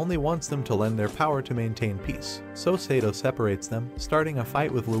queen only wants them to lend their power to maintain peace. So Saito separates them, starting a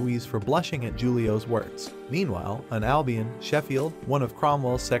fight with Louise for blushing at Julio's words. Meanwhile, an Albion, Sheffield, one of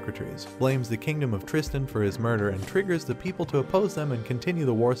Cromwell's secretaries, blames the kingdom of Tristan for his murder and triggers the people to oppose them and continue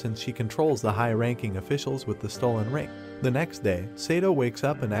the war since she controls the high-ranking officials with the stolen ring. The next day, Saito wakes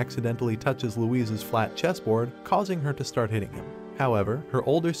up and accidentally touches Louise's flat chessboard, causing her to start hitting him. However, her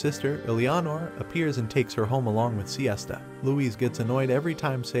older sister, Eleanor, appears and takes her home along with Siesta. Louise gets annoyed every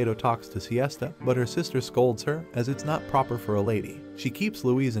time Saito talks to Siesta, but her sister scolds her, as it's not proper for a lady. She keeps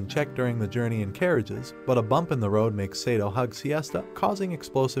Louise in check during the journey in carriages, but a bump in the road makes Saito hug Siesta, causing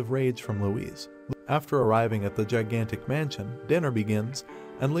explosive rage from Louise. After arriving at the gigantic mansion, dinner begins,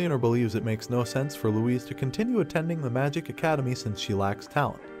 and Leonor believes it makes no sense for Louise to continue attending the Magic Academy since she lacks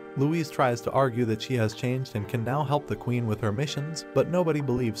talent. Louise tries to argue that she has changed and can now help the queen with her missions, but nobody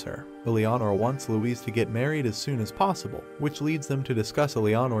believes her. Eleanor wants Louise to get married as soon as possible, which leads them to discuss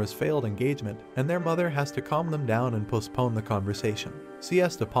Eleanor's failed engagement, and their mother has to calm them down and postpone the conversation.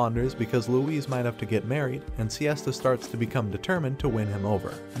 Siesta ponders because Louise might have to get married, and Siesta starts to become determined to win him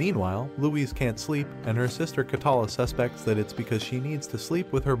over. Meanwhile, Louise can't sleep, and her sister Katala suspects that it's because she needs to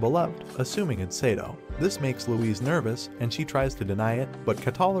sleep with her beloved, assuming it's Saito. This makes Louise nervous, and she tries to deny it, but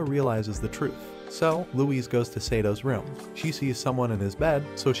Katala realizes the truth. So, Louise goes to Sato's room. She sees someone in his bed,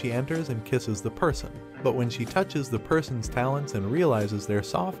 so she enters and kisses the person. But when she touches the person's talons and realizes they're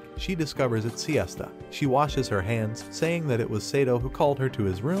soft, she discovers it's Siesta. She washes her hands, saying that it was Saito who called her to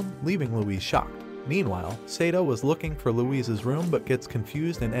his room, leaving Louise shocked. Meanwhile, Saito was looking for Louise's room but gets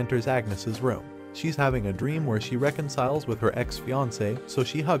confused and enters Agnes's room. She's having a dream where she reconciles with her ex-fiancé, so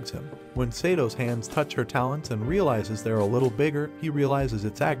she hugs him. When Sato's hands touch her talons and realizes they're a little bigger, he realizes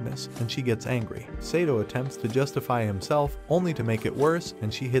it's Agnes, and she gets angry. Saito attempts to justify himself, only to make it worse,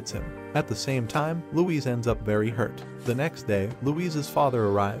 and she hits him. At the same time, Louise ends up very hurt. The next day, Louise's father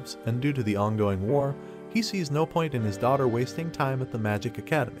arrives, and due to the ongoing war, he sees no point in his daughter wasting time at the Magic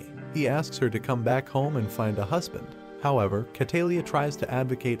Academy. He asks her to come back home and find a husband. However, Catalia tries to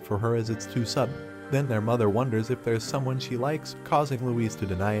advocate for her as it's too sudden. Then their mother wonders if there's someone she likes, causing Louise to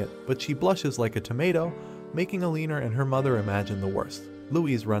deny it, but she blushes like a tomato, making Eleanor and her mother imagine the worst.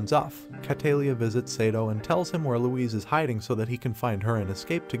 Louise runs off. Catalia visits Saito and tells him where Louise is hiding so that he can find her and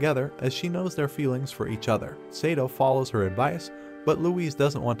escape together, as she knows their feelings for each other. Saito follows her advice, but Louise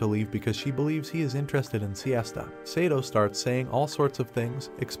doesn't want to leave because she believes he is interested in Siesta. Saito starts saying all sorts of things,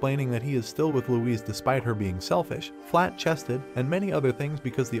 explaining that he is still with Louise despite her being selfish, flat-chested, and many other things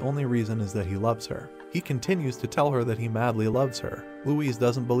because the only reason is that he loves her. He continues to tell her that he madly loves her. Louise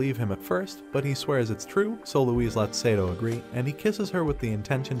doesn't believe him at first, but he swears it's true, so Louise lets Saito agree, and he kisses her with the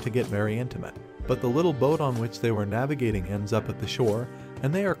intention to get very intimate. But the little boat on which they were navigating ends up at the shore,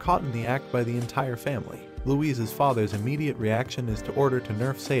 and they are caught in the act by the entire family. Louise's father's immediate reaction is to order to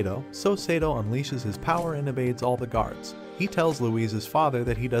nerf Saito, so Saito unleashes his power and evades all the guards. He tells Louise's father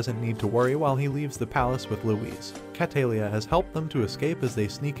that he doesn't need to worry while he leaves the palace with Louise. Catalia has helped them to escape as they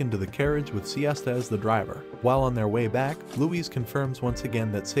sneak into the carriage with Siesta as the driver. While on their way back, Louise confirms once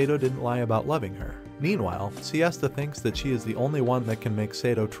again that Saito didn't lie about loving her. Meanwhile, Siesta thinks that she is the only one that can make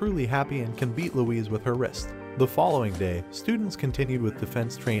Saito truly happy and can beat Louise with her wrist. The following day, students continued with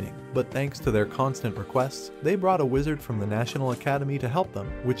defense training, but thanks to their constant requests, they brought a wizard from the National Academy to help them,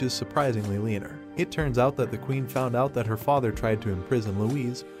 which is surprisingly Leonor. It turns out that the queen found out that her father tried to imprison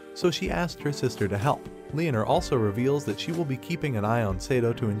Louise, so she asked her sister to help. Leonor also reveals that she will be keeping an eye on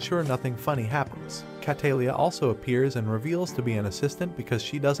Saito to ensure nothing funny happens. Catalia also appears and reveals to be an assistant because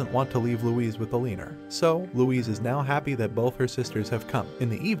she doesn't want to leave Louise with Leonor. So, Louise is now happy that both her sisters have come. In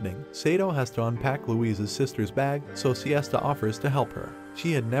the evening, Saito has to unpack Louise's sister's bag, so Siesta offers to help her.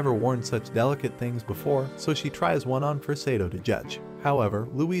 She had never worn such delicate things before, so she tries one on for Saito to judge. However,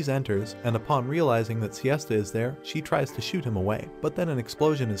 Louise enters, and upon realizing that Siesta is there, she tries to shoot him away. But then an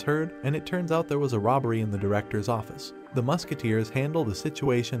explosion is heard, and it turns out there was a robbery in the director's office. The musketeers handle the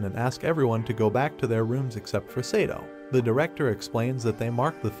situation and ask everyone to go back to their rooms except for Saito. The director explains that they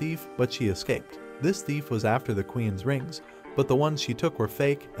marked the thief, but she escaped. This thief was after the queen's rings, but the ones she took were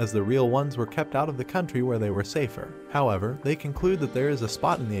fake, as the real ones were kept out of the country where they were safer. However, they conclude that there is a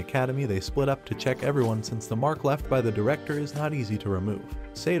spot in the academy they split up to check everyone since the mark left by the director is not easy to remove.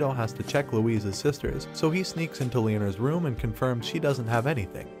 Saito has to check Louise's sisters, so he sneaks into Leonor's room and confirms she doesn't have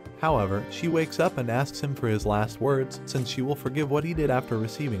anything. However, she wakes up and asks him for his last words, since she will forgive what he did after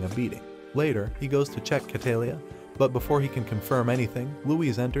receiving a beating. Later, he goes to check Catalia, but before he can confirm anything,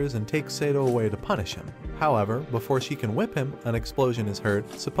 Louise enters and takes Saito away to punish him. However, before she can whip him, an explosion is heard,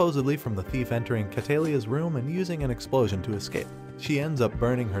 supposedly from the thief entering Catalia's room and using an explosion to escape. She ends up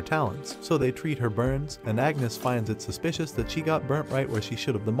burning her talons, so they treat her burns, and Agnes finds it suspicious that she got burnt right where she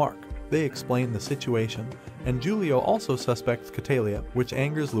should have the mark. They explain the situation, and Giulio also suspects Catalia, which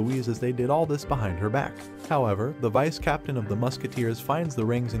angers Louise as they did all this behind her back. However, the vice captain of the Musketeers finds the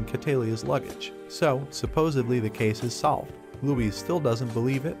rings in Catalia's luggage, so supposedly the case is solved. Louise still doesn't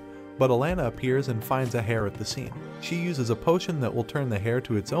believe it, but Alana appears and finds a hair at the scene. She uses a potion that will turn the hair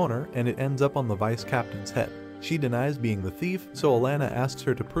to its owner, and it ends up on the vice captain's head. She denies being the thief, so Alana asks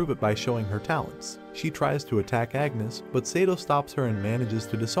her to prove it by showing her talents. She tries to attack Agnes, but Saito stops her and manages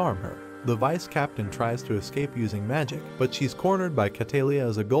to disarm her. The vice captain tries to escape using magic, but she's cornered by Catalia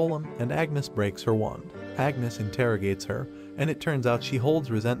as a golem, and Agnes breaks her wand. Agnes interrogates her, and it turns out she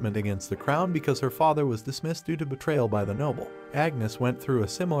holds resentment against the crown because her father was dismissed due to betrayal by the noble. Agnes went through a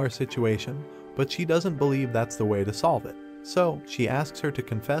similar situation, but she doesn't believe that's the way to solve it. So, she asks her to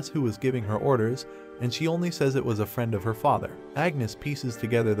confess who was giving her orders, and she only says it was a friend of her father. Agnes pieces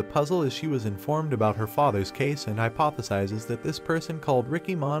together the puzzle as she was informed about her father's case and hypothesizes that this person called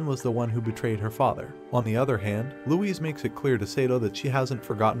Rikimon was the one who betrayed her father. On the other hand, Louise makes it clear to Saito that she hasn't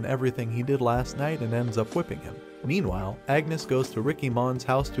forgotten everything he did last night and ends up whipping him. Meanwhile, Agnes goes to Rikimon's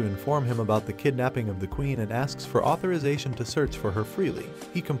house to inform him about the kidnapping of the queen and asks for authorization to search for her freely.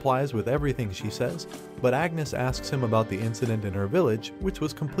 He complies with everything she says, but Agnes asks him about the incident in her village, which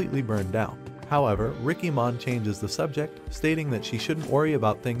was completely burned down. However, Rikimon changes the subject, stating that she shouldn't worry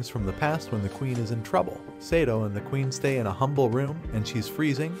about things from the past when the queen is in trouble. Saito and the queen stay in a humble room, and she's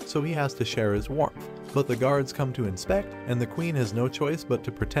freezing, so he has to share his warmth. But the guards come to inspect, and the queen has no choice but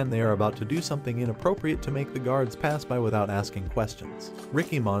to pretend they are about to do something inappropriate to make the guards pass by without asking questions.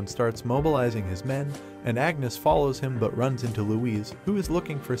 Rikimon starts mobilizing his men, and Agnes follows him but runs into Louise, who is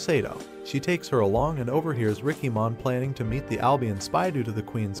looking for Saito. She takes her along and overhears Rikimon planning to meet the Albion spy due to the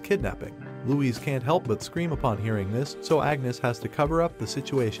queen's kidnapping. Louise can't help but scream upon hearing this, so Agnes has to cover up the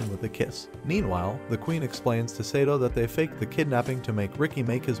situation with a kiss. Meanwhile, the queen explains to Saito that they faked the kidnapping to make Ricky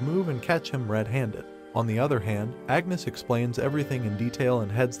make his move and catch him red-handed. On the other hand, Agnes explains everything in detail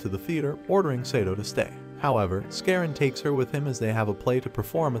and heads to the theater, ordering Saito to stay. However, Scarin takes her with him as they have a play to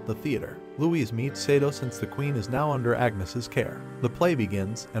perform at the theater. Louise meets Saito since the queen is now under Agnes's care. The play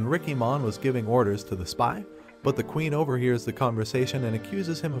begins, and Rikimon was giving orders to the spy, but the queen overhears the conversation and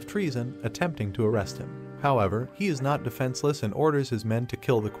accuses him of treason, attempting to arrest him. However, he is not defenseless and orders his men to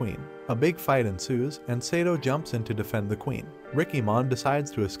kill the queen. A big fight ensues, and Saito jumps in to defend the queen. Rikimon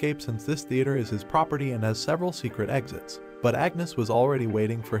decides to escape since this theater is his property and has several secret exits. But Agnes was already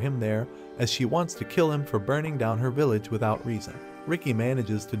waiting for him there, as she wants to kill him for burning down her village without reason. Ricky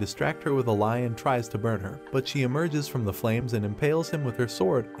manages to distract her with a lie and tries to burn her, but she emerges from the flames and impales him with her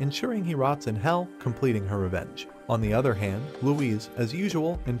sword, ensuring he rots in hell, completing her revenge. On the other hand, Louise, as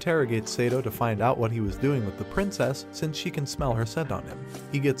usual, interrogates Saito to find out what he was doing with the princess since she can smell her scent on him.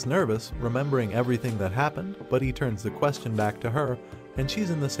 He gets nervous, remembering everything that happened, but he turns the question back to her, and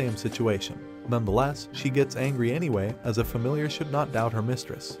she's in the same situation. Nonetheless, she gets angry anyway, as a familiar should not doubt her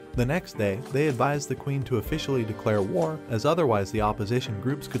mistress. The next day, they advise the queen to officially declare war, as otherwise the opposition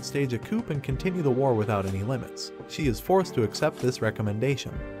groups could stage a coup and continue the war without any limits. She is forced to accept this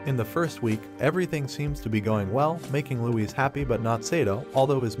recommendation. In the first week, everything seems to be going well, making Louise happy but not Saito,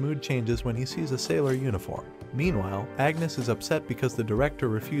 although his mood changes when he sees a sailor uniform. Meanwhile, Agnes is upset because the director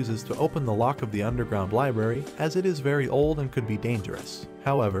refuses to open the lock of the underground library, as it is very old and could be dangerous.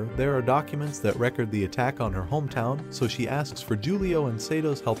 However, there are documents that record the attack on her hometown, so she asks for Giulio and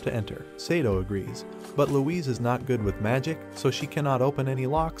Sato's help to enter. Saito agrees, but Louise is not good with magic, so she cannot open any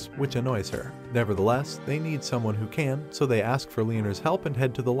locks, which annoys her. Nevertheless, they need someone who can, so they ask for Leonor's help and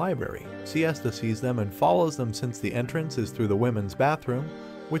head to the library. Siesta sees them and follows them since the entrance is through the women's bathroom,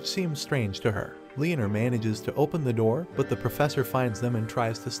 which seems strange to her. Leonor manages to open the door, but the professor finds them and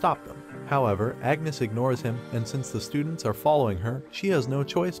tries to stop them. However, Agnes ignores him, and since the students are following her, she has no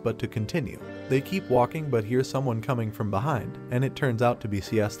choice but to continue. They keep walking but hear someone coming from behind, and it turns out to be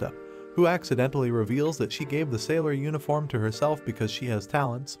Siesta, who accidentally reveals that she gave the sailor uniform to herself because she has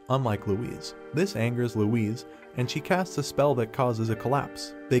talents, unlike Louise. This angers Louise, and she casts a spell that causes a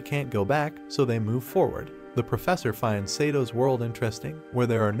collapse. They can't go back, so they move forward. The professor finds Sato's world interesting, where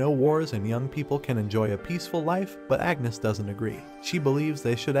there are no wars and young people can enjoy a peaceful life, but Agnes doesn't agree. She believes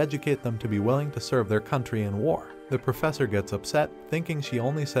they should educate them to be willing to serve their country in war. The professor gets upset, thinking she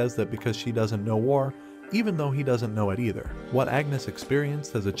only says that because she doesn't know war, even though he doesn't know it either. What Agnes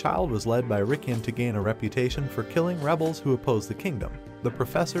experienced as a child was led by Rikian to gain a reputation for killing rebels who oppose the kingdom. The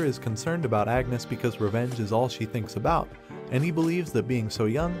professor is concerned about Agnes because revenge is all she thinks about, and he believes that being so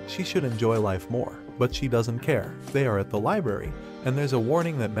young, she should enjoy life more. but she doesn't care. They are at the library, and there's a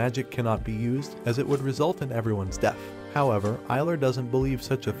warning that magic cannot be used as it would result in everyone's death. However, Eiler doesn't believe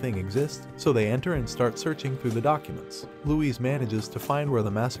such a thing exists, so they enter and start searching through the documents. Louise manages to find where the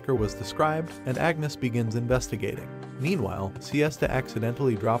massacre was described, and Agnes begins investigating. Meanwhile, Siesta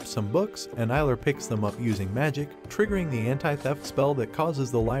accidentally drops some books, and Eiler picks them up using magic, triggering the anti-theft spell that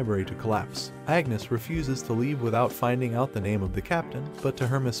causes the library to collapse. Agnes refuses to leave without finding out the name of the captain, but to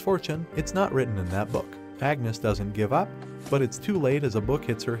her misfortune, it's not written in that book. Agnes doesn't give up, but it's too late as a book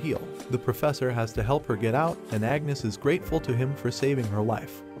hits her heel. The professor has to help her get out, and Agnes is grateful to him for saving her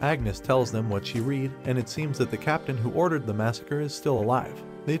life. Agnes tells them what she read, and it seems that the captain who ordered the massacre is still alive.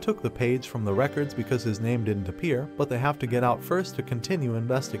 They took the page from the records because his name didn't appear, but they have to get out first to continue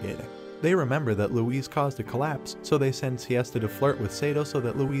investigating. They remember that Louise caused a collapse, so they send Siesta to flirt with Saito so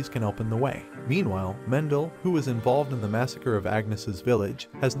that Louise can open the way. Meanwhile, Mendel, who was involved in the massacre of Agnes's village,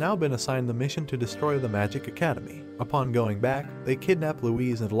 has now been assigned the mission to destroy the Magic Academy. Upon going back, they kidnap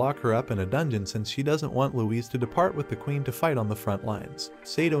Louise and lock her up in a dungeon since she doesn't want Louise to depart with the queen to fight on the front lines.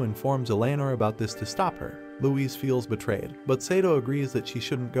 Saito informs Eleanor about this to stop her. Louise feels betrayed, but Saito agrees that she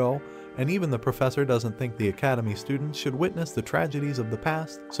shouldn't go, and even the professor doesn't think the academy students should witness the tragedies of the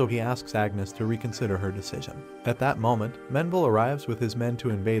past, so he asks Agnes to reconsider her decision. At that moment, Menville arrives with his men to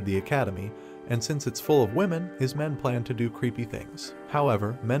invade the academy, and since it's full of women, his men plan to do creepy things.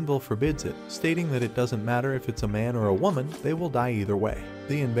 However, Menville forbids it, stating that it doesn't matter if it's a man or a woman, they will die either way.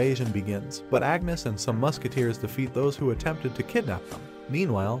 The invasion begins, but Agnes and some musketeers defeat those who attempted to kidnap them.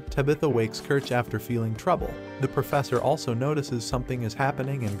 Meanwhile, Tabitha wakes Kirch after feeling trouble. The professor also notices something is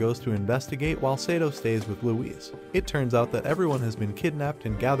happening and goes to investigate while Saito stays with Louise. It turns out that everyone has been kidnapped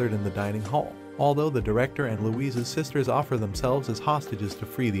and gathered in the dining hall. Although the director and Louise's sisters offer themselves as hostages to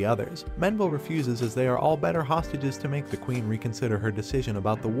free the others, Menville refuses as they are all better hostages to make the queen reconsider her decision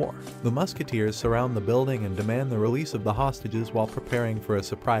about the war. The musketeers surround the building and demand the release of the hostages while preparing for a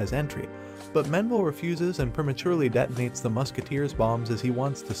surprise entry, but Menville refuses and prematurely detonates the musketeers' bombs as he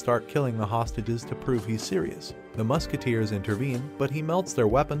wants to start killing the hostages to prove he's serious. The musketeers intervene, but he melts their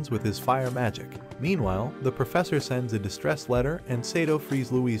weapons with his fire magic. Meanwhile, the professor sends a distress letter and Saito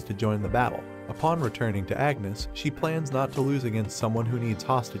frees Louise to join the battle. Upon returning to Agnes, she plans not to lose against someone who needs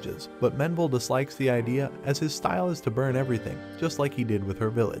hostages, but Menville dislikes the idea as his style is to burn everything, just like he did with her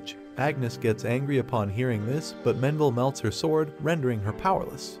village. Agnes gets angry upon hearing this, but Menville melts her sword, rendering her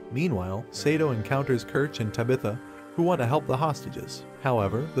powerless. Meanwhile, Saito encounters Kirch and Tabitha, who want to help the hostages.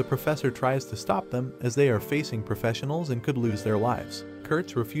 However, the professor tries to stop them as they are facing professionals and could lose their lives.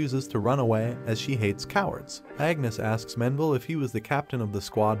 Kirch refuses to run away as she hates cowards. Agnes asks Menville if he was the captain of the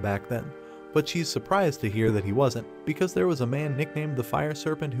squad back then, but she's surprised to hear that he wasn't, because there was a man nicknamed the Fire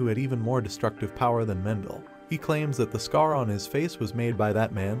Serpent who had even more destructive power than Menville. He claims that the scar on his face was made by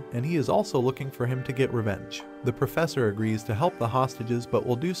that man, and he is also looking for him to get revenge. The professor agrees to help the hostages but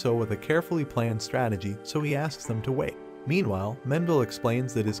will do so with a carefully planned strategy, so he asks them to wait. Meanwhile, Menville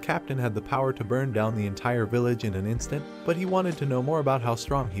explains that his captain had the power to burn down the entire village in an instant, but he wanted to know more about how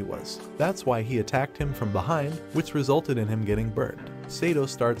strong he was. That's why he attacked him from behind, which resulted in him getting burned. Saito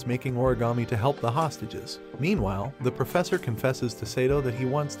starts making origami to help the hostages. Meanwhile, the professor confesses to Saito that he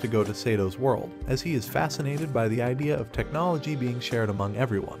wants to go to Saito's world, as he is fascinated by the idea of technology being shared among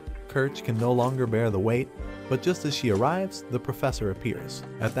everyone. Kirch can no longer bear the weight, but just as she arrives, the professor appears.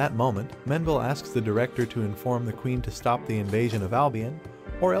 At that moment, Menville asks the director to inform the queen to stop the invasion of Albion,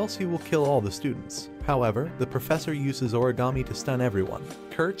 or else he will kill all the students. However, the professor uses origami to stun everyone.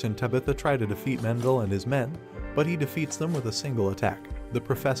 Kirch and Tabitha try to defeat Menville and his men, but he defeats them with a single attack. The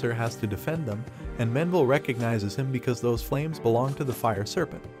professor has to defend them, and Menville recognizes him because those flames belong to the Fire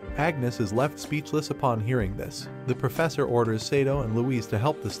Serpent. Agnes is left speechless upon hearing this. The professor orders Saito and Louise to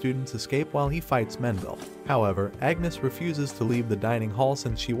help the students escape while he fights Menville. However, Agnes refuses to leave the dining hall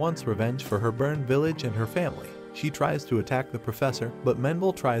since she wants revenge for her burned village and her family. She tries to attack the professor, but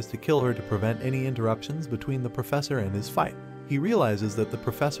Menville tries to kill her to prevent any interruptions between the professor and his fight. He realizes that the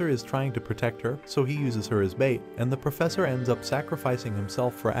professor is trying to protect her, so he uses her as bait, and the professor ends up sacrificing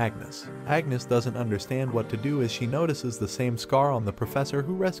himself for Agnes. Agnes doesn't understand what to do as she notices the same scar on the professor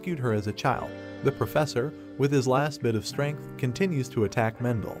who rescued her as a child. The professor, with his last bit of strength, continues to attack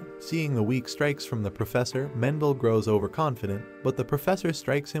Menville. Seeing the weak strikes from the professor, Menville grows overconfident, but the professor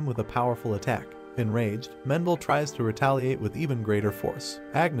strikes him with a powerful attack. Enraged, Menville tries to retaliate with even greater force.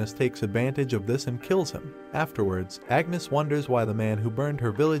 Agnes takes advantage of this and kills him. Afterwards, Agnes wonders why the man who burned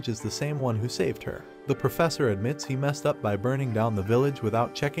her village is the same one who saved her. The professor admits he messed up by burning down the village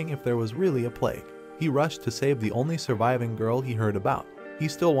without checking if there was really a plague. He rushed to save the only surviving girl he heard about. He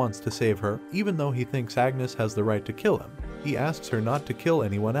still wants to save her, even though he thinks Agnes has the right to kill him. he asks her not to kill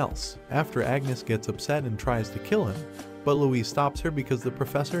anyone else. After Agnes gets upset and tries to kill him, but Louise stops her because the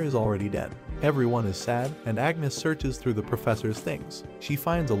professor is already dead. Everyone is sad, and Agnes searches through the professor's things. She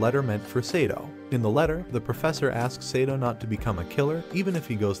finds a letter meant for Saito. In the letter, the professor asks Saito not to become a killer even if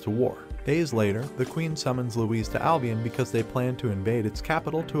he goes to war. Days later, the Queen summons Louise to Albion because they plan to invade its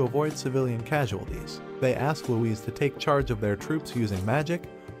capital to avoid civilian casualties. They ask Louise to take charge of their troops using magic,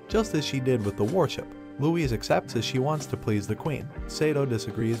 just as she did with the warship. Louise accepts as she wants to please the Queen. Saito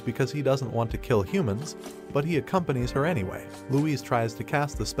disagrees because he doesn't want to kill humans, but he accompanies her anyway. Louise tries to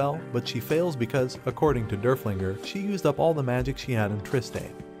cast the spell, but she fails because, according to Derflinger, she used up all the magic she had in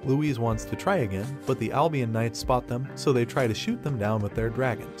Tristane. Louise wants to try again, but the Albion Knights spot them, so they try to shoot them down with their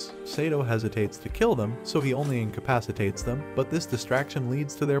dragons. Saito hesitates to kill them, so he only incapacitates them, but this distraction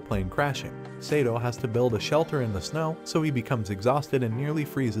leads to their plane crashing. Saito has to build a shelter in the snow, so he becomes exhausted and nearly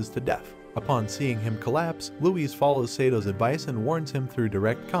freezes to death. Upon seeing him collapse, Louise follows Sato's advice and warns him through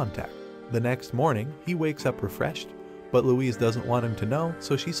direct contact. The next morning, he wakes up refreshed, but Louise doesn't want him to know,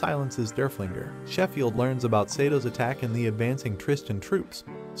 so she silences Derflinger. Sheffield learns about Sato's attack and the advancing Tristan troops,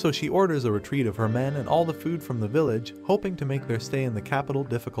 so she orders a retreat of her men and all the food from the village, hoping to make their stay in the capital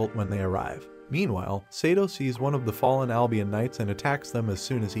difficult when they arrive. Meanwhile, Saito sees one of the fallen Albion Knights and attacks them as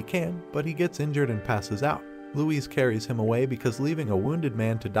soon as he can, but he gets injured and passes out. Louise carries him away because leaving a wounded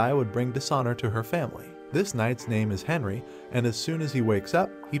man to die would bring dishonor to her family. This knight's name is Henry, and as soon as he wakes up,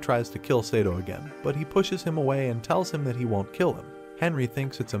 he tries to kill Saito again, but he pushes him away and tells him that he won't kill him. Henry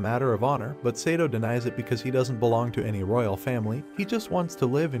thinks it's a matter of honor, but Saito denies it because he doesn't belong to any royal family, he just wants to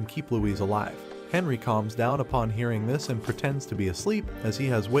live and keep Louise alive. Henry calms down upon hearing this and pretends to be asleep, as he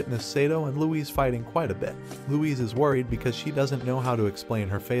has witnessed Saito and Louise fighting quite a bit. Louise is worried because she doesn't know how to explain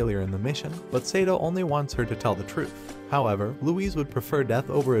her failure in the mission, but Saito only wants her to tell the truth. However, Louise would prefer death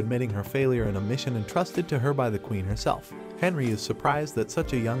over admitting her failure in a mission entrusted to her by the Queen herself. Henry is surprised that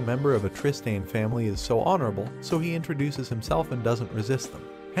such a young member of a Tristane family is so honorable, so he introduces himself and doesn't resist them.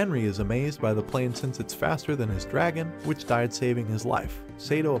 Henry is amazed by the plane since it's faster than his dragon, which died saving his life.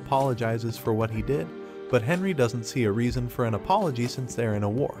 Saito apologizes for what he did, but Henry doesn't see a reason for an apology since they're in a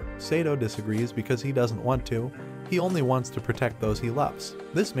war. Saito disagrees because he doesn't want to, he only wants to protect those he loves.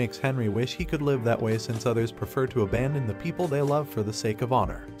 This makes Henry wish he could live that way since others prefer to abandon the people they love for the sake of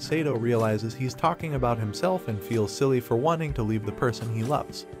honor. Saito realizes he's talking about himself and feels silly for wanting to leave the person he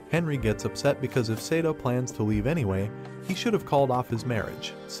loves. Henry gets upset because if Saito plans to leave anyway, he should have called off his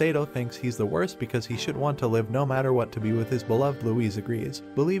marriage. Saito thinks he's the worst because he should want to live no matter what to be with his beloved. Louise agrees,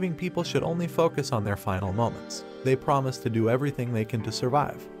 believing people should only focus on their final moments. They promise to do everything they can to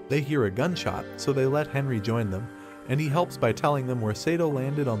survive. They hear a gunshot, so they let Henry join them, and he helps by telling them where Saito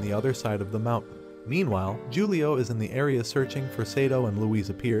landed on the other side of the mountain. Meanwhile, Giulio is in the area searching for Saito and Louise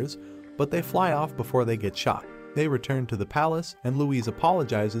appears, but they fly off before they get shot. They return to the palace, and Louise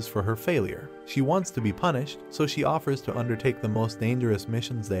apologizes for her failure. She wants to be punished, so she offers to undertake the most dangerous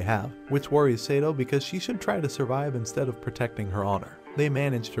missions they have, which worries Saito because she should try to survive instead of protecting her honor. They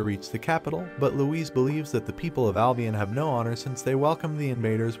manage to reach the capital, but Louise believes that the people of Albion have no honor since they welcomed the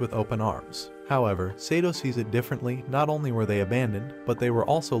invaders with open arms. However, Saito sees it differently. Not only were they abandoned, but they were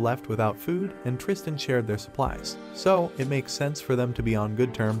also left without food, and Tristan shared their supplies. So, it makes sense for them to be on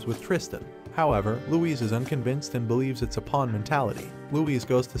good terms with Tristan. However, Louise is unconvinced and believes it's a pawn mentality. Louise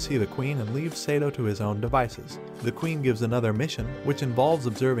goes to see the Queen and leaves Saito to his own devices. The Queen gives another mission, which involves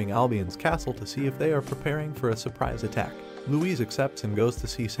observing Albion's castle to see if they are preparing for a surprise attack. Louise accepts and goes to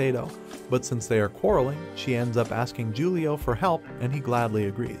see Saito, but since they are quarreling, she ends up asking Giulio for help, and he gladly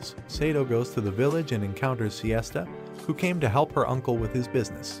agrees. Saito goes to the village and encounters Siesta, who came to help her uncle with his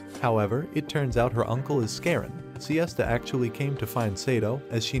business. However, it turns out her uncle is Scarin. Siesta actually came to find Saito,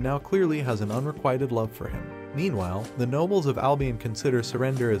 as she now clearly has an unrequited love for him. Meanwhile, the nobles of Albion consider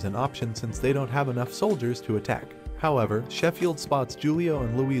surrender as an option since they don't have enough soldiers to attack. However, Sheffield spots Giulio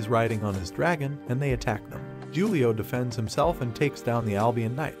and Louise riding on his dragon, and they attack them. Giulio defends himself and takes down the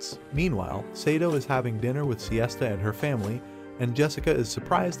Albion Knights. Meanwhile, Saito is having dinner with Siesta and her family, and Jessica is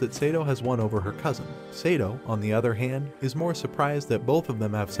surprised that Saito has won over her cousin. Saito, on the other hand, is more surprised that both of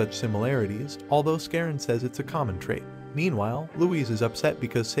them have such similarities, although Scarin says it's a common trait. Meanwhile, Louise is upset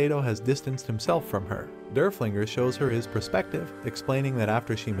because Saito has distanced himself from her. Derflinger shows her his perspective, explaining that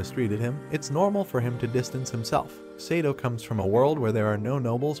after she mistreated him, it's normal for him to distance himself. Saito comes from a world where there are no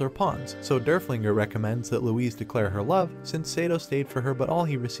nobles or pawns, so Derflinger recommends that Louise declare her love, since Saito stayed for her but all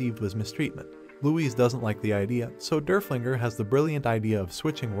he received was mistreatment. Louise doesn't like the idea, so Derflinger has the brilliant idea of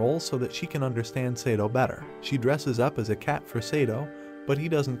switching roles so that she can understand Saito better. She dresses up as a cat for Saito, but he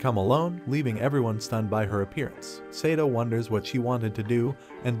doesn't come alone, leaving everyone stunned by her appearance. Saito wonders what she wanted to do,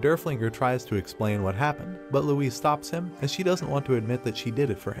 and Derflinger tries to explain what happened, but Louise stops him as she doesn't want to admit that she did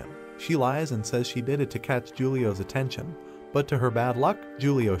it for him. She lies and says she did it to catch Giulio's attention, but to her bad luck,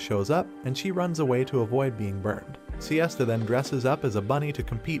 Giulio shows up and she runs away to avoid being burned. Siesta then dresses up as a bunny to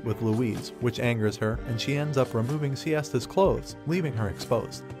compete with Louise, which angers her, and she ends up removing Siesta's clothes, leaving her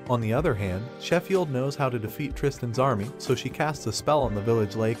exposed. On the other hand, Sheffield knows how to defeat Tristan's army, so she casts a spell on the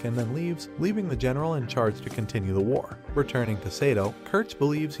village lake and then leaves, leaving the general in charge to continue the war. Returning to Saito, Kirch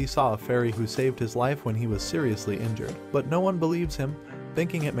believes he saw a fairy who saved his life when he was seriously injured, but no one believes him,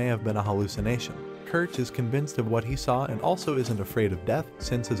 thinking it may have been a hallucination. Kirch is convinced of what he saw and also isn't afraid of death,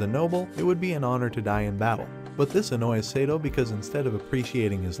 since as a noble, it would be an honor to die in battle. But this annoys Saito because instead of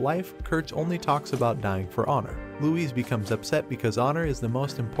appreciating his life, Kirch only talks about dying for honor. Louise becomes upset because honor is the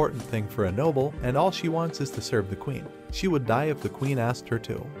most important thing for a noble, and all she wants is to serve the queen. She would die if the queen asked her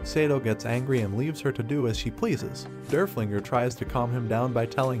to. Saito gets angry and leaves her to do as she pleases. Derflinger tries to calm him down by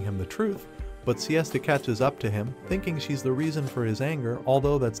telling him the truth, but Siesta catches up to him, thinking she's the reason for his anger,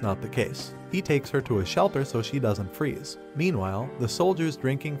 although that's not the case. He takes her to a shelter so she doesn't freeze. Meanwhile, the soldiers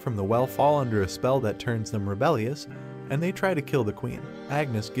drinking from the well fall under a spell that turns them rebellious, and they try to kill the queen.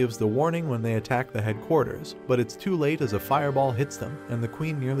 Agnes gives the warning when they attack the headquarters, but it's too late as a fireball hits them, and the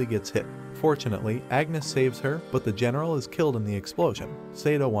queen nearly gets hit. Fortunately, Agnes saves her, but the general is killed in the explosion.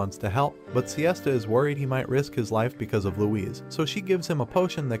 Saito wants to help, but Siesta is worried he might risk his life because of Louise, so she gives him a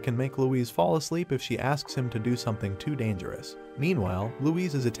potion that can make Louise fall asleep if she asks him to do something too dangerous. Meanwhile,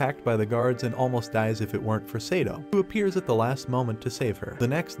 Louise is attacked by the guards and almost dies if it weren't for Saito, who appears at the last moment to save her. The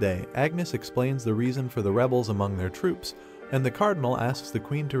next day, Agnes explains the reason for the rebels among their troops, and the cardinal asks the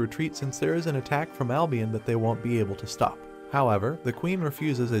queen to retreat since there is an attack from Albion that they won't be able to stop. However, the queen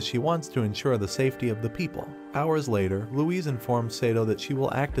refuses as she wants to ensure the safety of the people. Hours later, Louise informs Saito that she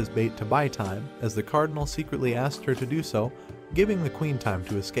will act as bait to buy time, as the cardinal secretly asked her to do so, giving the queen time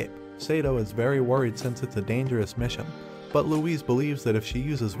to escape. Saito is very worried since it's a dangerous mission, but Louise believes that if she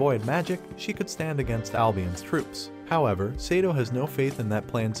uses void magic, she could stand against Albion's troops. However, Saito has no faith in that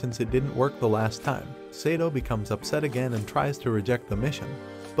plan since it didn't work the last time. Saito becomes upset again and tries to reject the mission.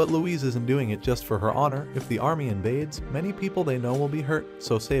 But Louise isn't doing it just for her honor. If the army invades, many people they know will be hurt,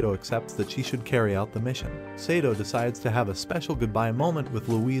 so Saito accepts that she should carry out the mission. Saito decides to have a special goodbye moment with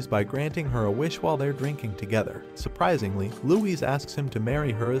Louise by granting her a wish while they're drinking together. Surprisingly, Louise asks him to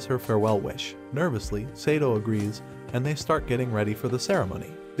marry her as her farewell wish. Nervously, Saito agrees, and they start getting ready for the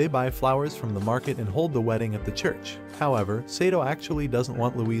ceremony. They buy flowers from the market and hold the wedding at the church. However, Saito actually doesn't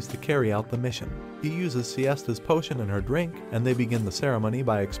want Louise to carry out the mission. He uses Siesta's potion in her drink, and they begin the ceremony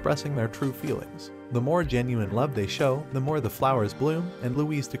by expressing their true feelings. The more genuine love they show, the more the flowers bloom, and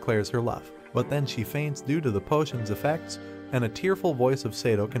Louise declares her love. But then she faints due to the potion's effects, and a tearful voice of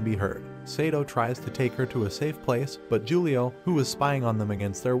Saito can be heard. Saito tries to take her to a safe place, but Giulio, who is spying on them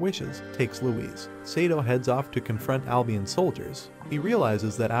against their wishes, takes Louise. Saito heads off to confront Albion's soldiers. He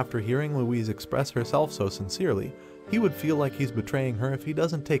realizes that after hearing Louise express herself so sincerely, he would feel like he's betraying her if he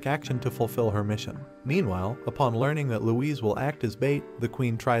doesn't take action to fulfill her mission. Meanwhile, upon learning that Louise will act as bait, the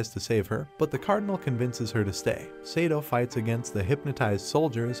queen tries to save her, but the cardinal convinces her to stay. Saito fights against the hypnotized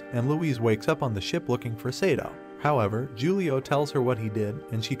soldiers, and Louise wakes up on the ship looking for Saito. However, Giulio tells her what he did,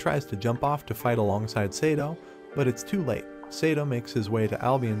 and she tries to jump off to fight alongside Saito, but it's too late. Saito makes his way to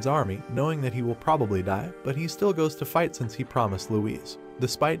Albion's army, knowing that he will probably die, but he still goes to fight since he promised Louise.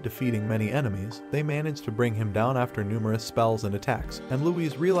 Despite defeating many enemies, they manage to bring him down after numerous spells and attacks, and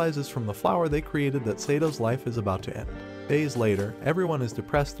Louise realizes from the flower they created that Sato's life is about to end. Days later, everyone is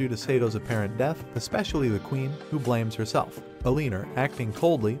depressed due to Sato's apparent death, especially the queen, who blames herself. Alina, acting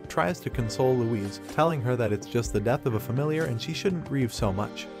coldly, tries to console Louise, telling her that it's just the death of a familiar and she shouldn't grieve so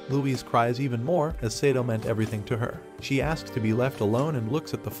much. Louise cries even more as Saito meant everything to her. She asks to be left alone and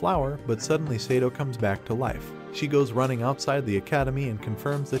looks at the flower, but suddenly Saito comes back to life. She goes running outside the academy and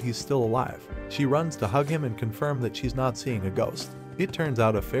confirms that he's still alive. She runs to hug him and confirm that she's not seeing a ghost. It turns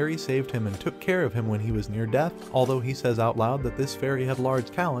out a fairy saved him and took care of him when he was near death, although he says out loud that this fairy had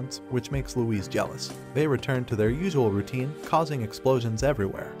large talents, which makes Louise jealous. They return to their usual routine, causing explosions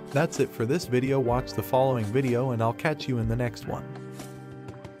everywhere. That's it for this video. Watch the following video and I'll catch you in the next one.